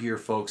word here,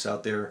 folks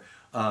out there,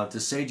 to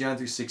say John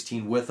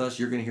 3:16 with us.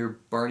 You're going to hear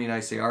Barney and I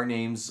say our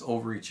names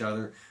over each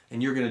other,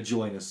 and you're going to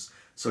join us.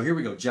 So here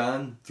we go.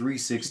 John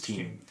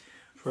 3:16.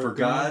 For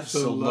God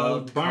so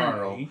loved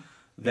Carl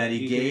that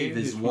he gave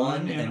his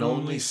one and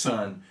only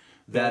Son,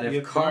 that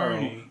if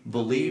Carl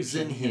believes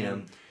in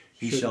him,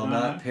 he shall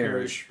not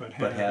perish,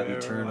 but have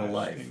eternal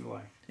life.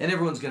 And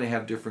everyone's going to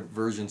have different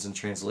versions and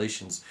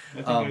translations. I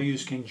think I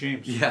use King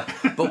James. Yeah,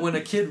 but when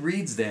a kid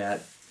reads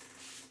that,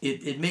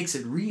 it makes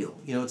it real.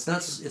 It's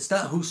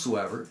not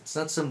whosoever. It's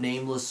not some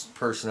nameless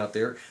person out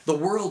there. The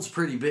world's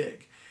pretty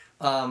big.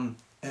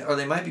 Or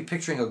they might be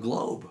picturing a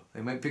globe.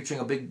 They might be picturing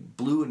a big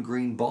blue and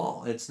green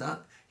ball. It's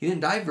not. He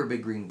didn't die for a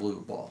big green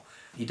blue ball.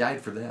 He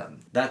died for them.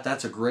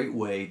 That's a great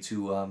way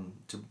to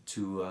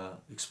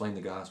explain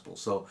the gospel.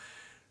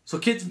 So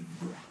kids,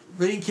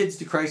 leading kids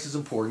to Christ is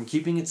important.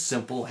 Keeping it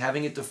simple,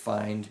 having it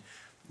defined,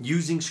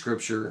 using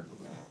Scripture,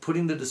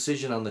 putting the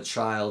decision on the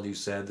child. You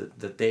said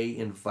that they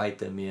invite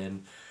them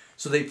in,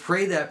 so they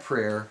pray that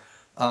prayer.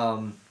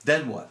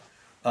 Then what?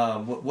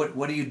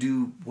 What do you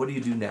do? What do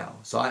you do now?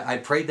 So I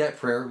prayed that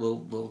prayer,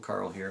 little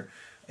Carl here,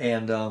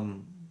 and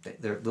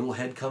their little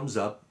head comes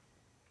up.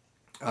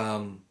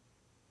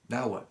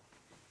 Now what?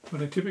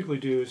 What I typically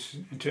do is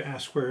to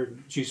ask where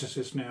Jesus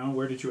is now.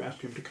 Where did you ask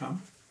him to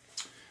come?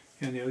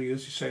 And they'll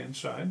usually say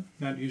inside.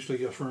 That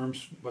usually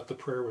affirms what the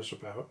prayer was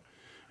about.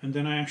 And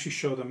then I actually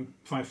show them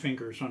 5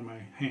 fingers on my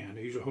hand.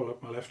 I usually hold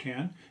up my left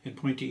hand and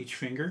point to each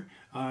finger.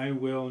 I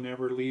will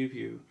never leave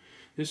you.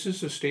 This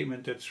is a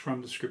statement that's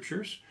from the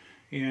Scriptures.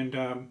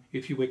 And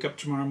if you wake up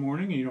tomorrow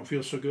morning and you don't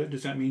feel so good,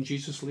 does that mean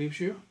Jesus leaves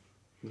you?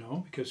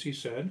 No, because he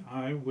said,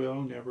 I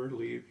will never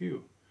leave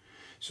you.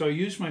 So I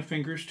use my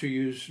fingers to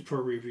use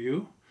for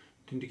review,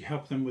 and to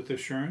help them with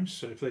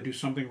assurance that if they do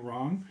something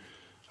wrong,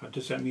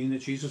 does that mean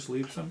that Jesus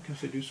leaves them because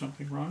they do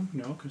something wrong?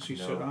 No, because he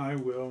said, I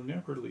will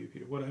never leave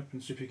you. What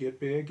happens if you get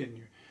big and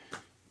you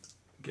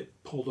get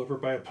pulled over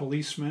by a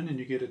policeman and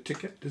you get a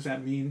ticket? Does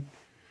that mean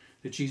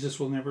that Jesus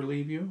will never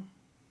leave you?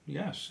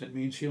 Yes, it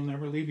means he'll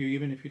never leave you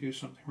even if you do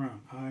something wrong.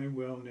 I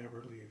will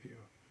never leave you.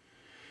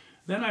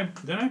 Then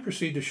I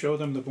proceed to show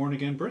them the Born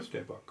Again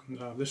Birthday book.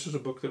 This is a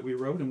book that we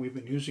wrote, and we've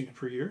been using it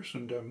for years,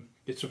 and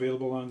it's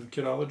available on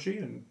Kidology,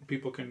 and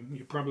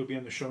you'll probably be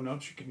in the show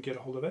notes, you can get a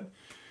hold of it.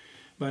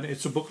 But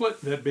it's a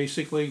booklet that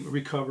basically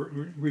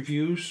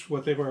reviews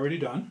what they've already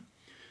done.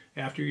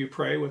 After you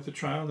pray with the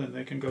child, and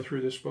they can go through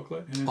this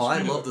booklet. And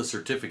I love the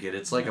certificate.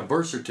 It's like a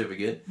birth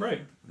certificate.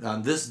 Right.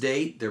 On this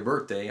date, their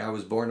birthday, I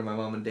was born to my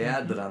mom and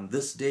dad, but on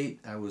this date,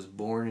 I was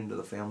born into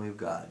the family of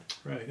God.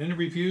 Right. And it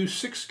reviews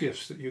 6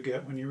 gifts that you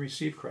get when you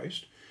receive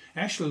Christ.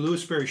 Actually,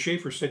 Louis Berry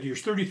Schaefer said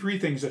there's 33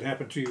 things that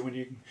happen to you when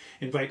you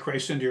invite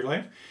Christ into your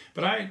life.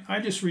 But I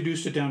just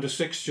reduced it down to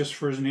 6 just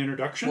for as an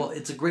introduction. Well,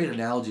 it's a great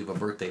analogy of a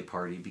birthday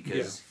party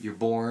because you're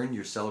born,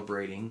 you're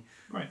celebrating,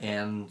 right.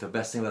 And the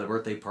best thing about a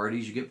birthday party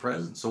is you get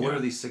presents. So what are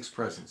these 6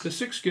 presents? The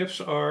 6 gifts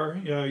are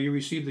you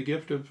receive the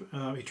gift of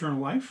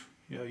eternal life.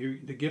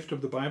 The gift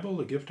of the Bible,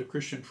 the gift of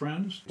Christian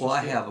friends. Well,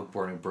 I have a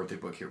birthday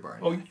book here, Barney.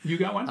 Oh, you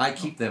got one? I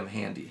keep them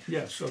handy.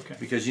 Yes, okay.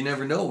 Because you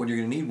never know when you're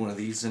going to need one of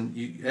these,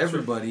 and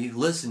everybody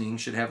listening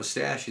should have a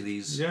stash of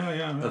these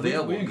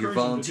available. You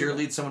volunteer,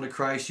 lead someone to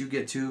Christ, you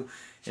get to,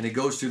 and it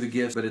goes through the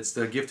gift, but it's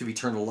the gift of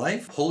eternal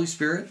life, Holy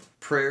Spirit,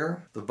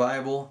 prayer, the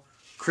Bible,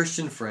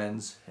 Christian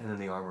friends, and then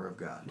the armor of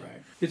God.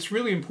 Right. It's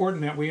really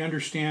important that we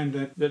understand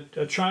that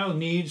a child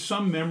needs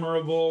some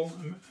memorable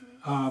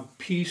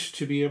peace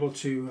to be able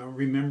to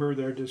remember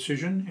their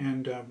decision,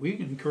 and we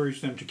encourage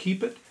them to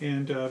keep it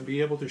and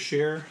be able to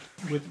share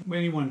with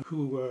anyone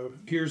who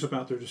hears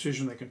about their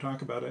decision. They can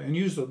talk about it and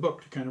use the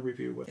book to kind of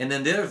review it. And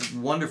then the other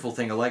wonderful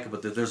thing I like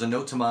about this, there's a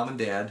note to mom and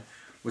dad,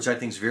 which I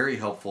think is very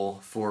helpful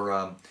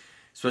for,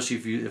 especially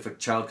if a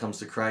child comes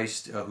to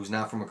Christ who's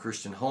not from a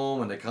Christian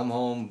home, and they come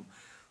home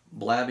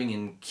blabbing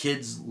in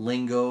kids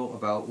lingo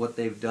about what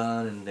they've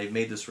done, and they've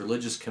made this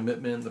religious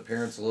commitment. The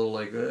parents a little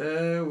like,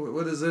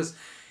 what is this?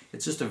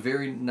 It's just a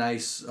very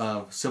nice,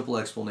 simple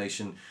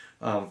explanation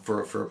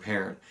for a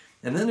parent.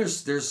 And then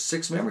there's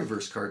 6 memory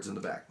verse cards in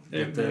the back.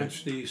 And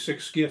that's the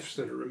 6 gifts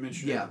that are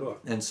mentioned in the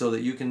book. And so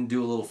that you can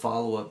do a little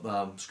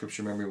follow-up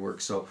scripture memory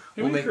work. So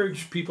we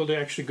encourage people to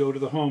actually go to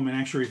the home and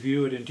actually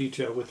review it in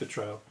detail with the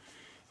child.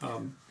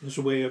 As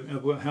a way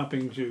of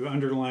helping to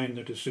underline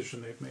the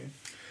decision they've made.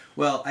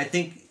 Well, I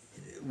think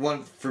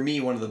one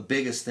of the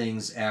biggest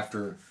things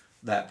after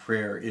that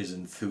prayer is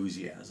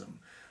enthusiasm.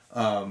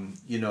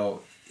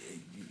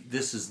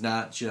 This is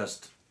not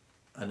just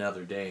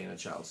another day in a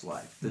child's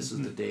life. This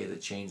is the day that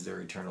changed their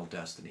eternal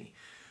destiny.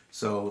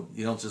 So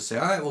you don't just say,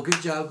 all right, well,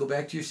 good job, go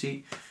back to your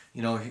seat.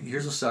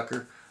 Here's a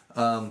sucker.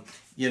 Romans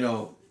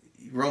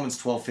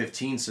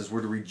 12:15 says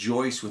we're to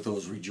rejoice with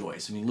those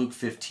rejoice. I mean, Luke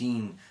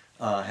 15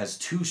 has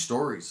 2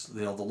 stories,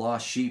 the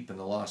lost sheep and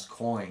the lost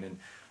coin. And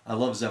I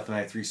love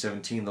Zephaniah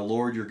 3:17. The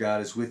Lord your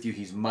God is with you.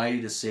 He's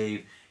mighty to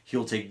save.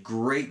 He'll take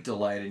great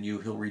delight in you.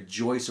 He'll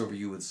rejoice over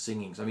you with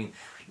singings. I mean,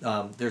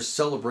 there's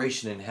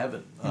celebration in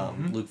heaven,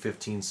 Luke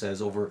 15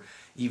 says, over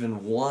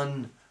even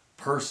one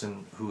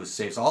person who is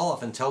saved. So I'll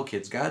often tell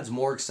kids, God's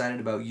more excited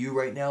about you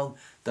right now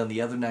than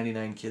the other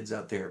 99 kids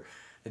out there.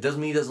 It doesn't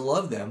mean he doesn't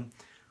love them,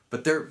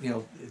 but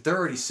if they're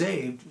already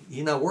saved,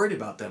 he's not worried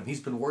about them. He's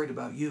been worried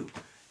about you.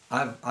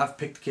 I've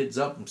picked the kids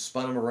up and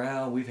spun them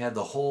around. We've had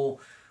the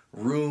whole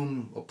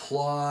room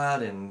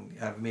applaud, and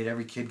I've made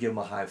every kid give them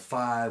a high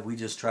five. We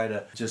just try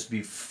to just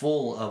be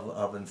full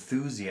of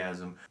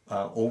enthusiasm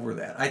over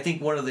that. I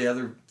think one of the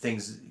other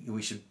things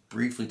we should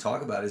briefly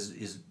talk about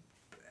is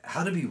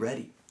how to be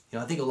ready.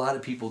 I think a lot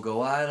of people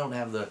go, I don't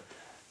have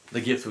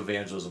the gift of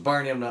evangelism.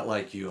 Barney, I'm not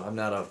like you. I'm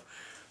not a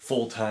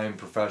full-time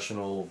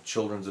professional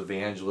children's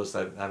evangelist.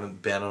 I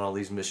haven't been on all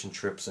these mission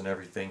trips and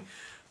everything.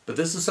 But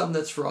this is something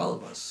that's for all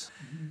of us.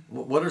 Mm-hmm.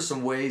 What are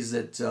some ways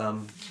that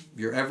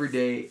your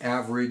everyday,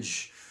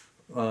 average,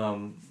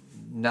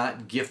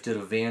 not gifted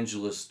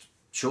evangelist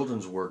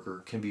children's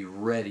worker can be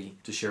ready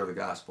to share the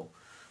gospel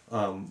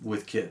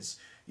with kids?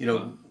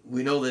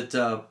 We know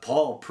that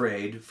Paul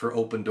prayed for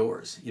open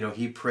doors.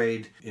 He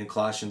prayed in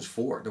Colossians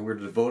 4 that we're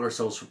to devote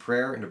ourselves for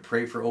prayer and to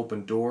pray for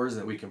open doors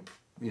that we can,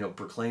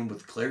 proclaim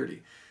with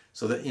clarity.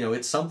 So that,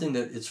 it's something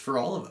that it's for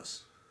all of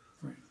us.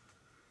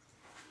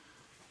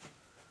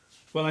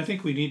 Well, I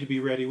think we need to be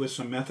ready with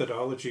some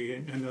methodology.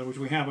 In other words,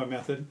 we have a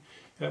method.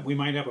 We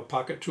might have a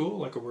pocket tool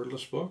like a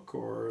wordless book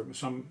or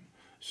some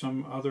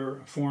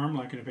other form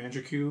like an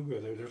EvangeCube.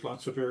 There's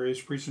lots of various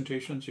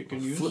presentations you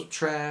can use. Flip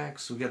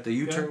tracks. We got the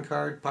U-turn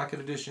card, pocket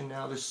edition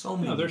now. There's so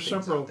many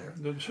things out there.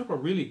 There's several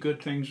really good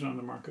things on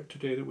the market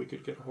today that we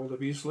could get a hold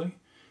of easily.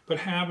 But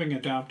having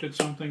adopted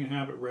something and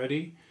have it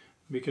ready,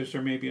 because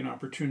there may be an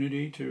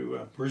opportunity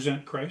to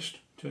present Christ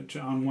to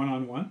on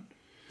one-on-one.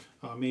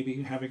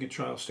 Maybe having a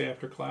child stay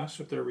after class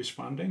if they're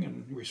responding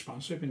and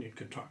responsive, and you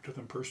can talk to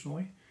them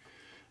personally.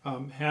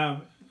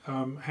 Have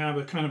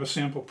a kind of a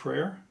sample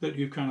prayer that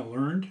you've kind of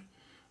learned,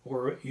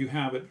 or you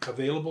have it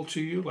available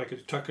to you, like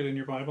tuck it in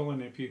your Bible,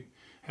 and if you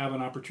have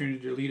an opportunity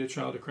to lead a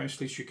child to Christ,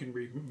 at least you can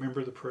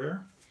remember the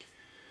prayer.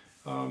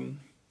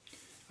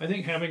 I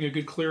think having a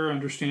good, clear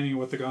understanding of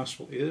what the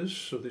gospel is,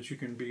 so that you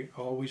can be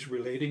always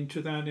relating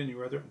to that in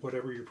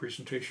whatever your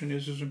presentation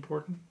is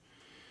important.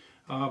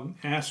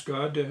 Ask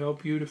God to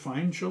help you to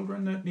find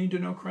children that need to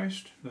know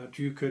Christ, that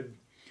you could,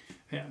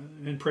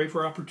 and pray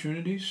for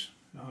opportunities,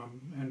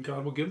 and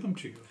God will give them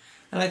to you.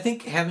 And I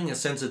think having a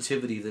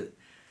sensitivity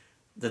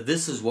that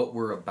this is what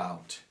we're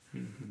about.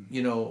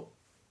 Mm-hmm.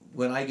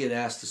 When I get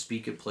asked to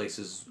speak at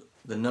places,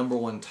 the number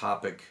one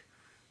topic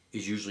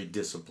is usually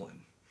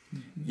discipline.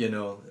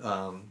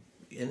 Mm-hmm.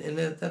 And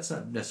that's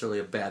not necessarily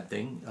a bad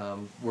thing.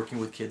 Working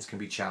with kids can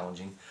be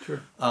challenging.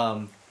 Sure.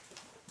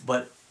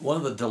 But one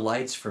of the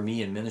delights for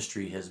me in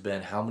ministry has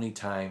been how many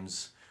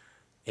times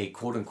a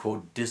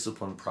quote-unquote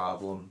discipline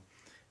problem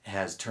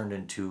has turned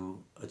into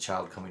a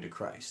child coming to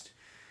Christ.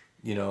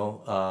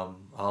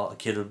 A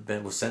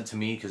kid was sent to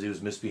me because he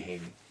was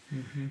misbehaving.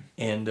 Mm-hmm.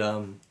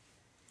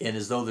 And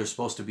as though there's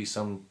supposed to be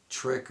some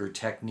trick or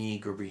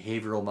technique or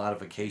behavioral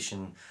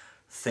modification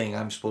thing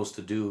I'm supposed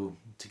to do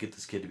to get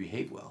this kid to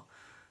behave well.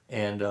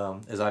 And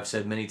as I've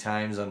said many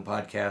times on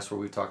podcasts where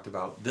we've talked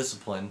about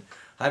discipline,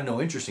 I have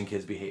no interest in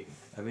kids behaving.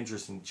 I have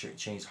interest in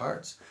change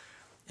hearts.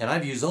 And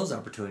I've used those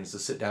opportunities to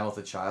sit down with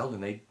a child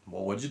and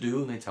what'd you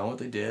do? And they tell me what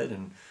they did.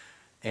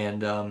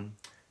 And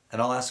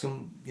I'll ask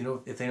them,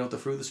 if they know what the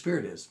fruit of the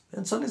Spirit is.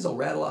 And sometimes they'll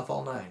rattle off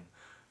all 9.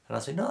 And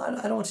I'll say, no,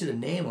 I don't want you to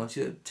name them. I want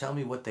you to tell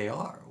me what they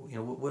are.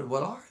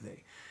 What are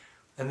they?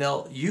 And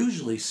they'll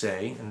usually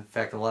say, in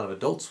fact, a lot of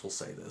adults will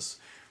say this,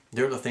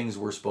 they're the things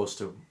we're supposed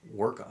to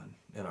work on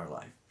in our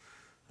life.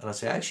 And I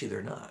say, actually,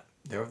 they're not.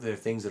 They're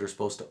things that are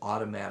supposed to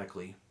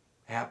automatically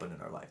happen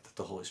in our life that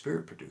the Holy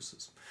Spirit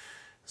produces.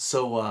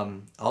 So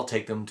I'll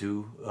take them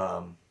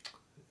to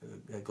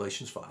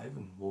Galatians 5,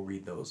 and we'll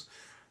read those.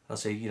 I'll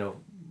say,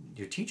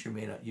 your teacher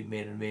may have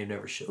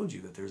never showed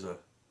you that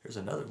there's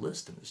another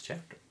list in this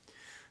chapter.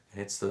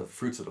 And it's the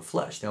fruits of the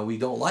flesh. Now, we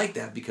don't like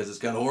that because it's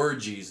got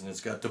orgies and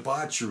it's got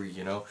debauchery,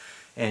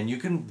 And you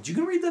can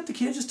read that to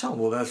kids, just tell them,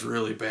 well, that's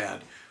really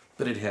bad.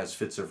 But it has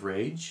fits of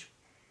rage.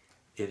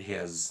 It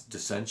has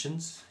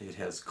dissensions. It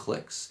has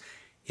cliques.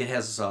 It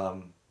has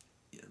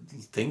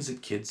things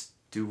that kids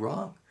do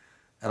wrong.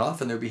 And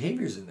often their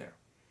behavior's in there.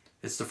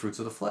 It's the fruits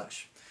of the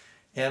flesh.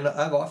 And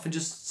I've often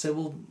just said,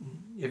 well,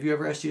 have you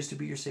ever asked Jesus to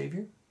be your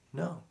Savior?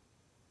 No.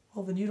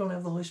 Well, then you don't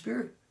have the Holy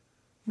Spirit.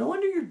 No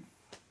wonder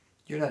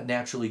you're not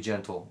naturally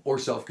gentle or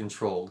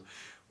self-controlled,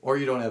 or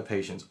you don't have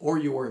patience, or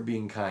you weren't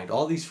being kind.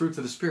 All these fruits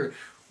of the Spirit,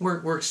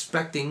 we're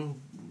expecting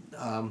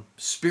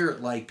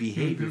spirit-like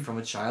behavior from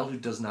a child who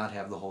does not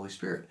have the Holy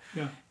Spirit.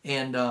 Yeah.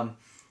 And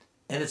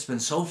it's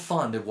been so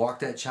fun to walk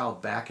that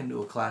child back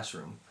into a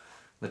classroom.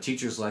 The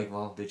teacher's like,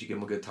 well, did you give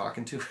him a good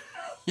talking to?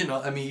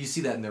 You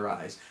see that in their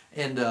eyes.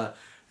 And of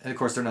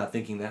course, they're not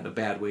thinking that in a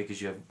bad way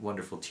because you have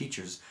wonderful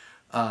teachers.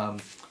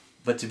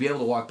 But to be able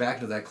to walk back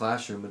into that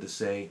classroom and to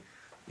say,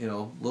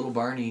 little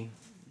Barney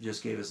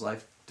just gave his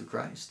life to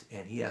Christ,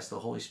 and he asked the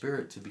Holy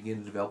Spirit to begin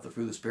to develop the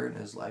fruit of the Spirit in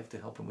his life to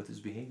help him with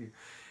his behavior.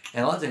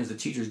 And a lot of times the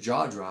teacher's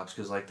jaw drops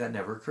because that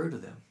never occurred to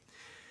them.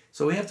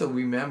 So we have to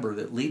remember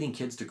that leading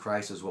kids to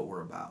Christ is what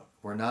we're about.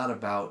 We're not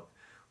about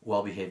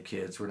well-behaved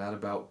kids. We're not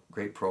about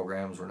great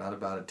programs. We're not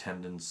about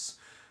attendance.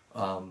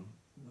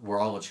 We're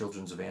all a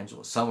children's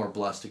evangelist. Some are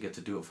blessed to get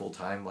to do it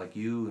full-time like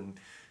you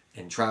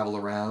and travel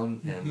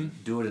around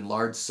and do it in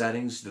large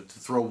settings, to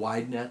throw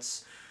wide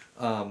nets.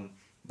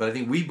 But I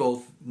think we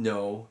both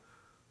know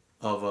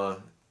of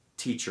a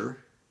teacher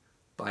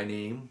by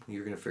name,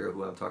 you're going to figure out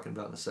who I'm talking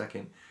about in a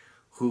second,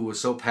 who was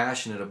so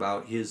passionate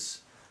about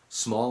his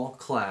small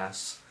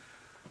class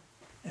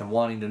and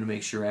wanting to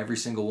make sure every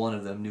single one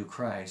of them knew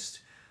Christ,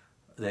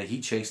 that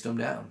he chased them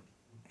down.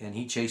 And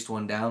he chased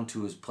one down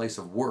to his place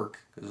of work,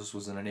 because this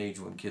was in an age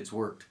when kids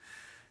worked,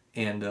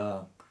 and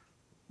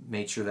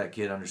made sure that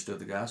kid understood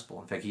the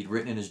gospel. In fact, he'd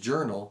written in his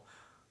journal,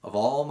 of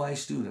all my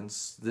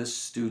students, this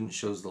student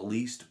shows the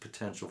least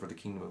potential for the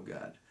kingdom of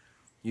God.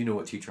 You know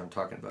what teacher I'm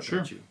talking about, sure.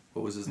 Don't you?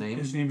 What was his name?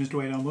 His name is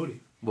Dwight L. Moody.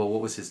 Well,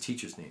 what was his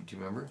teacher's name? Do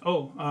you remember?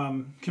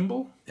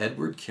 Kimball?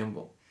 Edward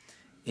Kimball.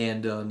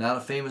 And not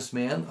a famous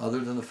man,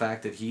 other than the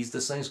fact that he's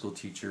the Sunday school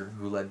teacher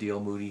who led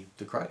D.L. Moody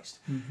to Christ.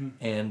 Mm-hmm.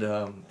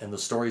 And the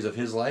stories of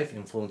his life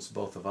influenced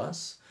both of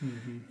us.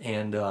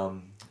 Mm-hmm.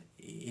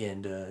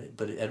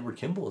 But Edward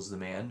Kimball is the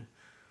man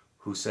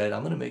who said,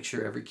 I'm going to make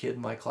sure every kid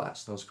in my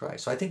class knows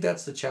Christ. So I think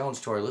that's the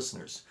challenge to our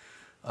listeners.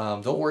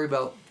 Don't worry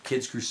about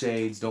kids'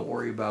 crusades. Don't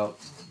worry about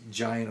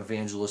giant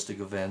evangelistic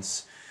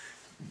events.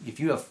 If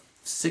you have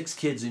 6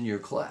 kids in your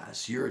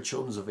class, you're a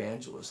children's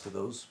evangelist to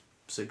those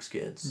 6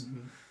 kids. Mm-hmm.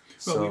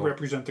 Well, we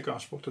represent the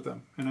gospel to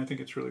them, and I think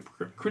it's really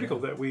critical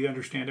that we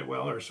understand it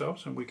well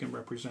ourselves and we can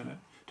represent it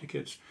to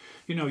kids.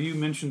 You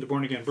mentioned the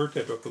Born Again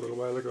Birthday book a little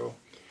while ago.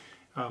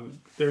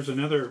 There's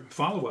another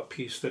follow-up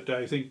piece that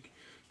I think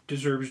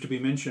deserves to be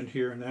mentioned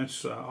here, and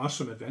that's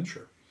Awesome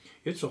Adventure.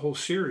 It's a whole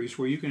series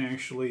where you can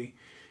actually,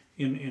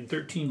 in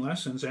 13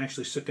 lessons,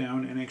 actually sit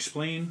down and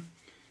explain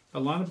a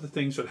lot of the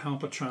things that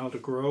help a child to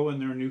grow in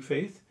their new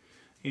faith.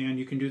 And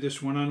you can do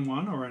this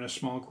one-on-one or in a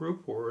small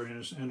group or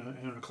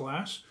in a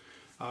class.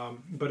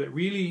 But it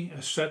really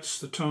sets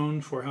the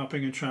tone for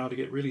helping a child to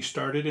get really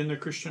started in their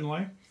Christian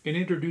life. It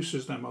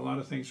introduces them a lot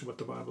of things of what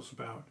the Bible's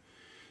about.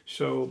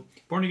 So,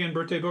 Born Again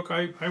Birthday book,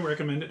 I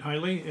recommend it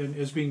highly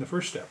as being the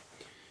first step.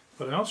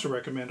 But I also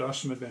recommend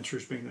Awesome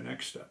Adventures being the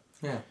next step.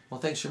 Yeah, well,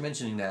 thanks for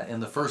mentioning that.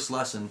 And the first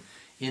lesson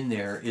in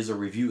there is a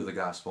review of the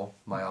gospel,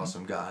 My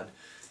Awesome God.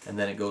 And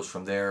then it goes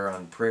from there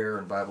on prayer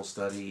and Bible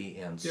study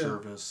and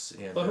service.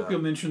 And well, I hope you'll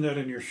mention that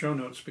in your show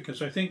notes,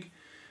 because I think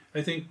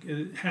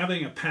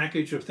having a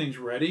package of things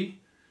ready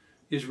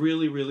is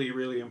really, really,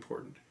 really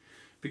important.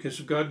 Because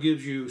if God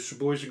gives you some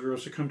boys and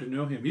girls to come to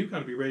know Him, you've got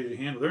to be ready to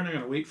handle. They're not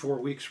going to wait 4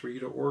 weeks for you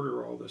to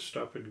order all this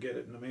stuff and get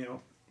it in the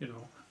mail,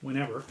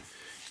 whenever.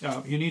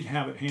 You need to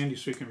have it handy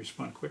so you can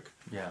respond quick.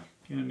 Yeah.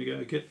 And you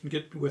got to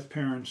get with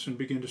parents and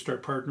begin to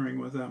start partnering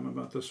with them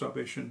about the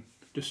salvation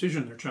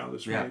decision their child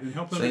has made and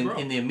help them to grow.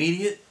 In the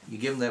immediate, you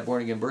give them that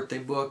Born Again Birthday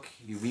book,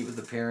 you meet with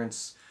the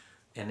parents,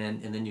 and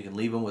then you can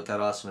leave them with that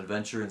Awesome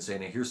Adventure and say,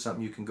 now here's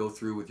something you can go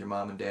through with your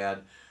mom and dad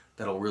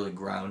that'll really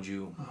ground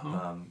you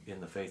in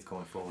the faith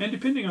going forward. And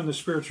depending on the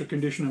spiritual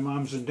condition of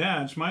moms and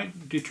dads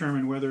might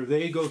determine whether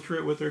they go through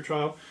it with their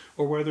child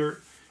or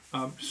whether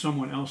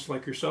someone else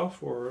like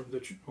yourself or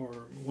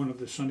one of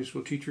the Sunday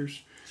school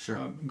teachers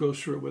goes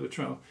through it with a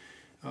child.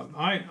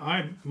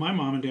 My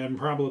mom and dad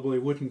probably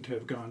wouldn't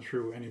have gone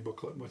through any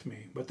booklet with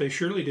me, but they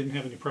surely didn't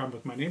have any problem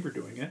with my neighbor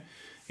doing it,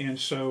 and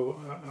so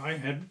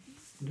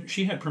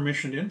she had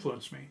permission to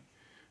influence me,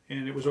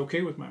 and it was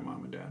okay with my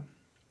mom and dad.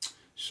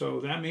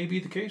 So that may be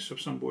the case of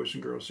some boys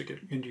and girls that get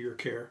into your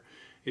care,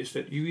 is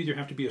that you either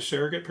have to be a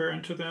surrogate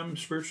parent to them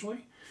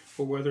spiritually,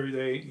 or whether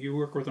you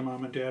work with a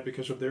mom and dad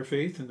because of their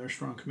faith and their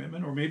strong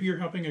commitment, or maybe you're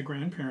helping a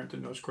grandparent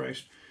that knows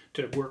Christ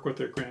to work with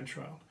their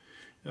grandchild.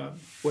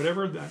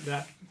 Whatever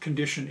that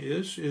condition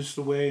is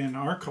the way in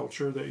our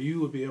culture that you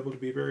would be able to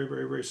be very,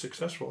 very, very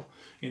successful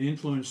in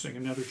influencing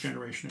another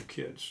generation of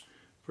kids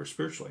for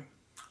spiritually.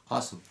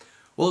 Awesome.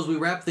 Well, as we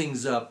wrap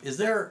things up, is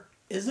there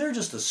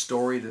just a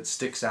story that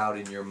sticks out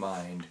in your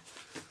mind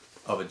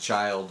of a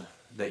child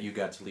that you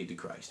got to lead to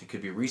Christ? It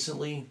could be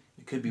recently.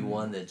 It could be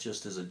one that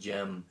just is a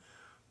gem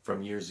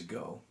from years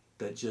ago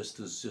that just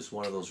is just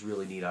one of those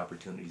really neat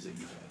opportunities that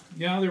you had.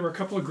 Yeah, there were a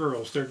couple of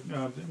girls.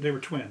 They were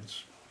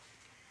twins.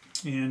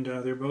 And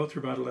they're both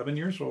about 11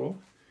 years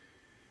old.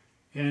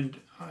 And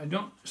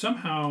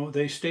somehow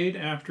they stayed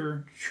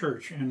after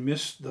church and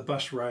missed the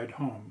bus ride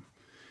home.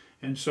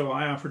 And so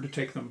I offered to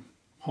take them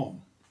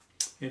home.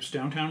 It's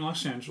downtown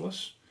Los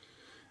Angeles.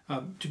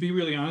 To be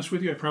really honest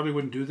with you, I probably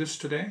wouldn't do this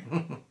today.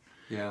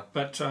 Yeah.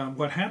 But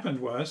what happened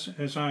was,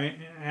 as I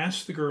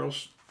asked the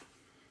girls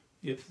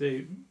if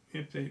they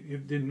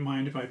didn't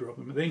mind if I drove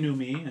them, they knew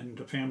me and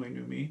the family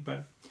knew me,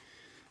 but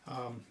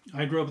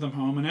I drove them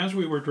home. And as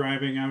we were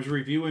driving, I was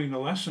reviewing the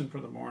lesson for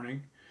the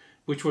morning,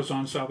 which was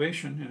on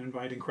salvation and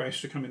inviting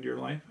Christ to come into your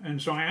life.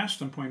 And so I asked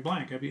them point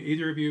blank, have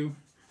either of you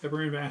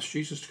ever asked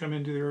Jesus to come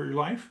into your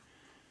life?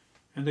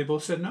 And they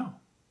both said no.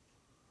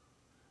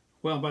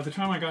 Well, by the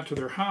time I got to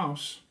their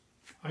house,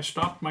 I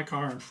stopped my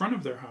car in front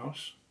of their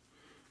house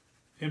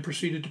and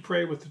proceeded to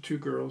pray with the two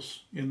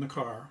girls in the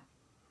car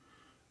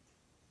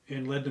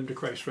and led them to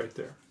Christ right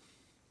there.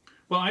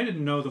 Well, I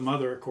didn't know the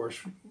mother, of course,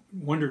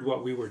 wondered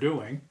what we were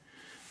doing,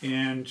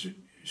 and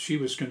she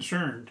was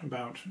concerned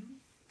about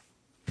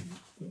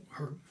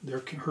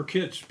her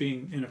kids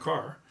being in a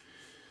car.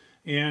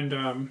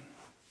 And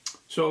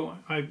so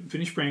I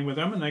finished praying with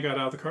them, and they got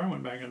out of the car and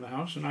went back in the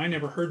house, and I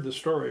never heard the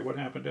story, what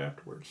happened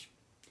afterwards.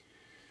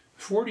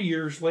 40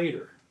 years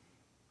later,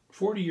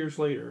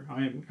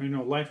 I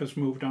know life has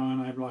moved on.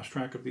 I've lost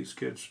track of these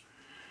kids.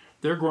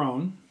 They're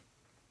grown.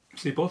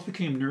 They both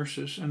became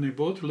nurses, and they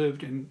both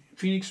lived in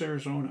Phoenix,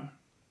 Arizona,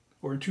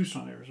 or in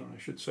Tucson, Arizona, I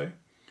should say.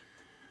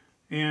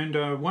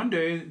 And one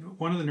day,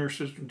 one of the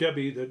nurses,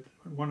 Debbie,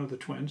 one of the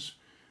twins,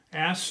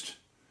 was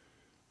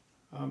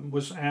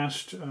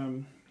asked.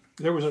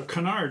 There was a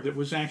canard that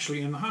was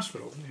actually in the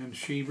hospital, and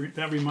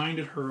that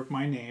reminded her of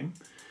my name,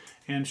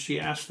 and she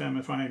asked them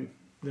if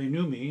they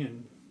knew me,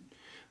 and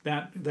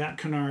that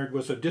canard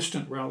was a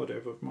distant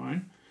relative of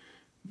mine,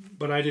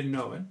 but I didn't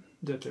know it,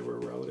 that they were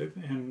a relative,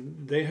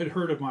 and they had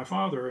heard of my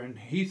father, and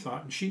he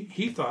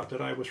thought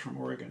that I was from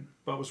Oregon,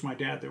 but it was my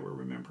dad they were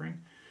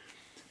remembering.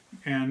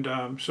 And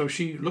so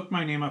she looked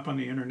my name up on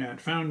the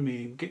internet, found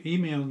me,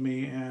 emailed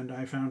me, and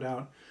I found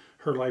out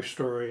her life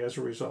story as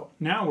a result.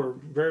 Now we're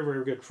very,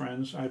 very good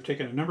friends. I've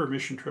taken a number of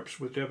mission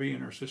trips with Debbie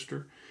and her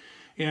sister.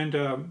 And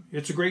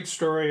it's a great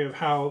story of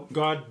how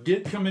God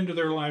did come into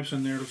their lives,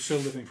 and they're still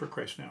living for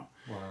Christ now.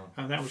 Wow.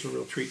 And that was a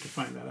real treat to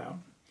find that out.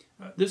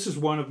 This is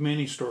one of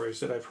many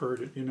stories that I've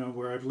heard,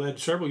 where I've led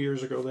somebody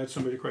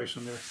to Christ,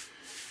 and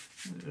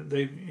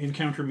they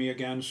encounter me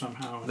again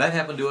somehow. That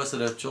happened to us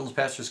at a Children's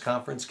Pastors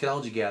Conference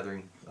theology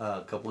gathering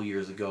a couple of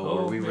years ago,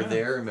 where we were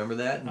there. Remember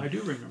that? And I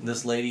do remember.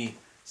 This lady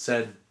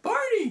said,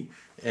 "Barney,"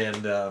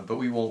 and but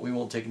we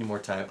won't take any more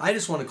time. I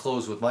just want to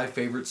close with my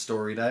favorite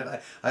story. And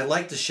I'd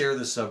like to share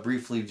this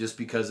briefly, just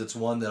because it's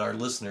one that our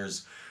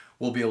listeners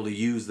will be able to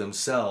use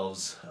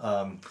themselves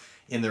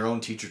in their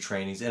own teacher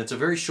trainings. And it's a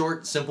very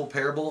short, simple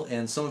parable,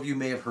 and some of you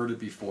may have heard it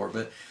before.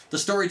 But the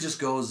story just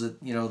goes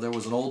that there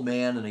was an old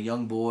man and a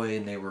young boy,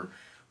 and they were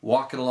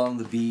walking along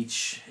the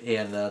beach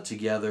and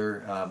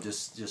together,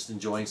 just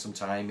enjoying some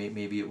time.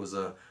 Maybe it was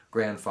a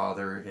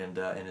grandfather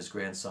and his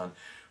grandson.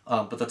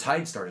 But the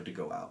tide started to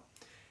go out.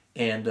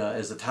 And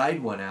as the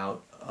tide went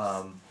out,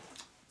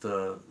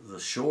 the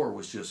shore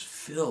was just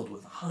filled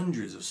with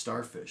hundreds of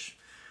starfish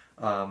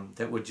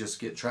that would just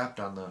get trapped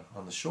on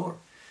the shore.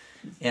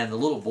 And the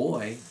little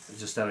boy,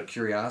 just out of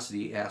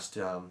curiosity, asked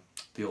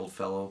the old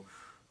fellow,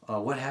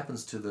 "What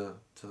happens to the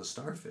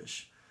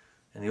starfish?"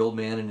 And the old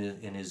man,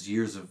 in his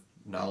years of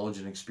knowledge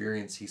and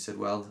experience, he said,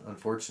 "Well,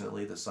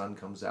 unfortunately, the sun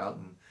comes out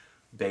and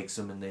bakes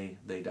them, and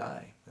they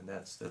die. And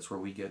that's where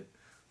we get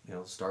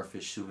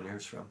starfish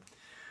souvenirs from."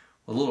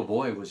 Well, the little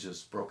boy was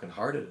just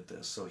brokenhearted at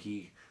this, so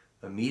he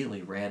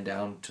immediately ran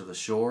down to the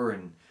shore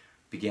and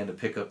began to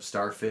pick up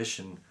starfish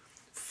and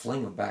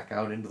fling them back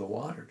out into the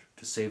water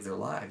to save their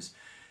lives.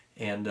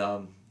 And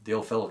the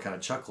old fellow kind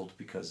of chuckled,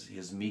 because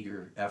his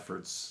meager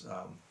efforts,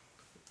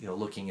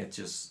 looking at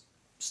just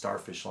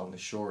starfish along the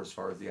shore as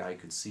far as the eye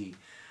could see.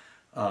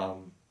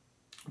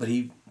 But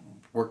he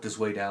worked his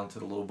way down to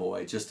the little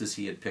boy. Just as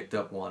he had picked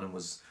up one and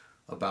was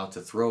about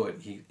to throw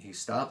it, he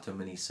stopped him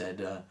and he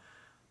said,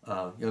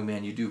 "Young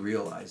man, you do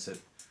realize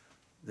that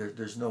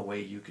there's no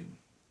way you can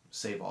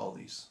save all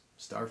these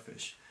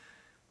starfish."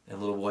 And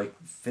the little boy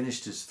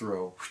finished his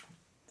throw,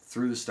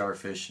 threw the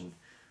starfish, and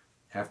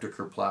after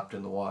kerplopped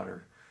in the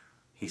water,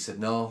 he said,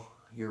 "No,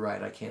 you're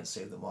right, I can't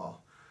save them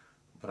all.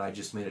 but I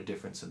just made a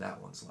difference in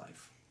that one's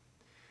life.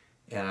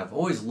 And I've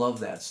always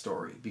loved that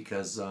story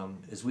because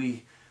as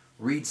we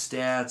read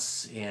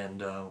stats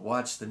and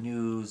watch the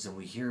news and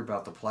we hear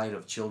about the plight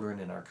of children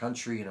in our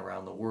country and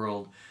around the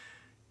world,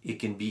 it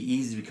can be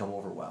easy to become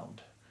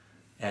overwhelmed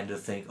and to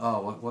think,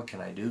 oh, what can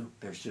I do?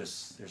 There's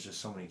just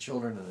so many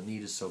children and the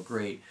need is so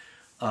great.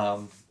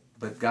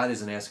 But God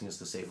isn't asking us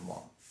to save them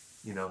all.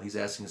 You know, He's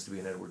asking us to be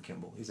an Edward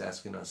Kimball. He's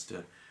asking us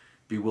to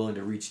be willing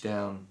to reach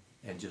down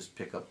and just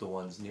pick up the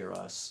ones near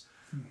us.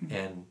 Mm-hmm.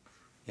 And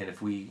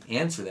if we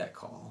answer that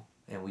call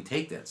and we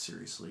take that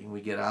seriously and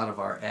we get out of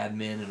our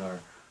admin and our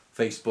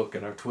Facebook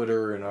and our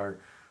Twitter and our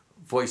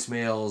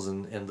voicemails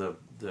and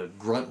the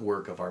grunt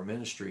work of our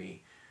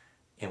ministry,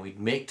 and we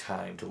make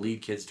time to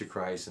lead kids to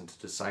Christ and to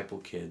disciple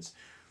kids,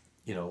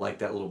 you know, like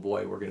that little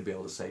boy, we're going to be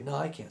able to say, no,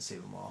 I can't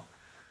save them all,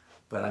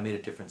 but I made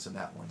a difference in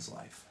that one's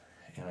life.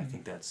 And I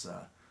think that's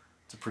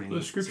it's a pretty neat,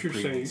 the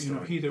scriptures say, you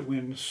know, he that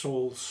wins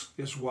souls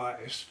is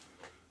wise.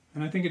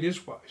 And I think it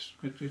is wise.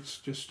 It's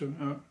just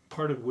a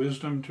part of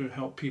wisdom to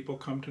help people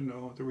come to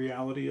know the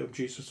reality of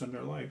Jesus in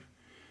their life.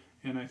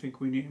 And I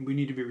think we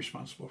need to be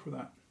responsible for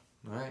that.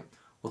 All right.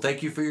 Well,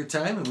 thank you for your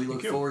time, and we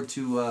look forward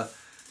to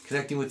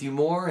connecting with you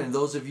more. And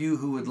those of you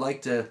who would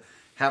like to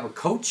have a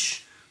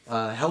coach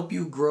help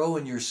you grow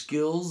in your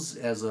skills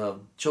as a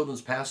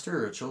children's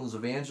pastor or a children's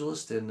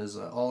evangelist and as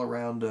an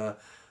all-around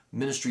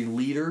ministry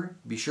leader,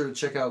 be sure to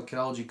check out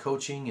Kidology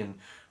Coaching, and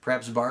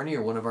perhaps Barney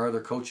or one of our other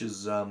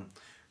coaches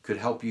could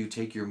help you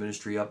take your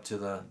ministry up to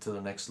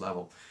the next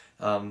level.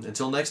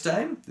 Until next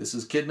time, this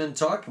is Kidmin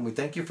Talk, and we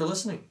thank you for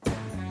listening.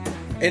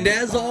 And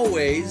as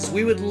always,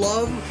 we would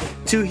love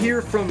to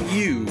hear from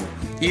you,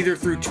 either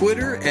through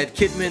Twitter at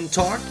Kidmin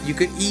Talk. You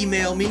can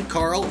email me,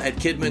 Carl, at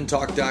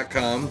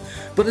kidmintalk.com.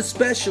 But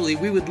especially,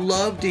 we would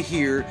love to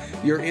hear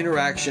your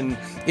interaction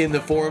in the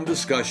forum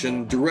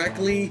discussion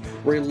directly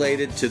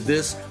related to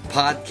this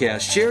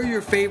podcast. Share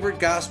your favorite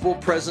gospel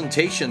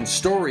presentation,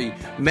 story,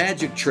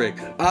 magic trick,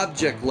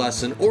 object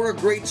lesson, or a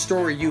great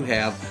story you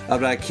have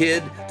about a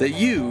kid that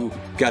you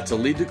got to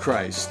lead to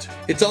Christ.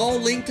 It's all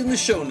linked in the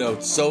show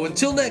notes. So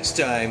until next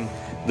time,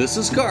 this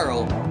is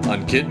Carl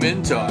on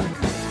Kidmin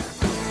Talk.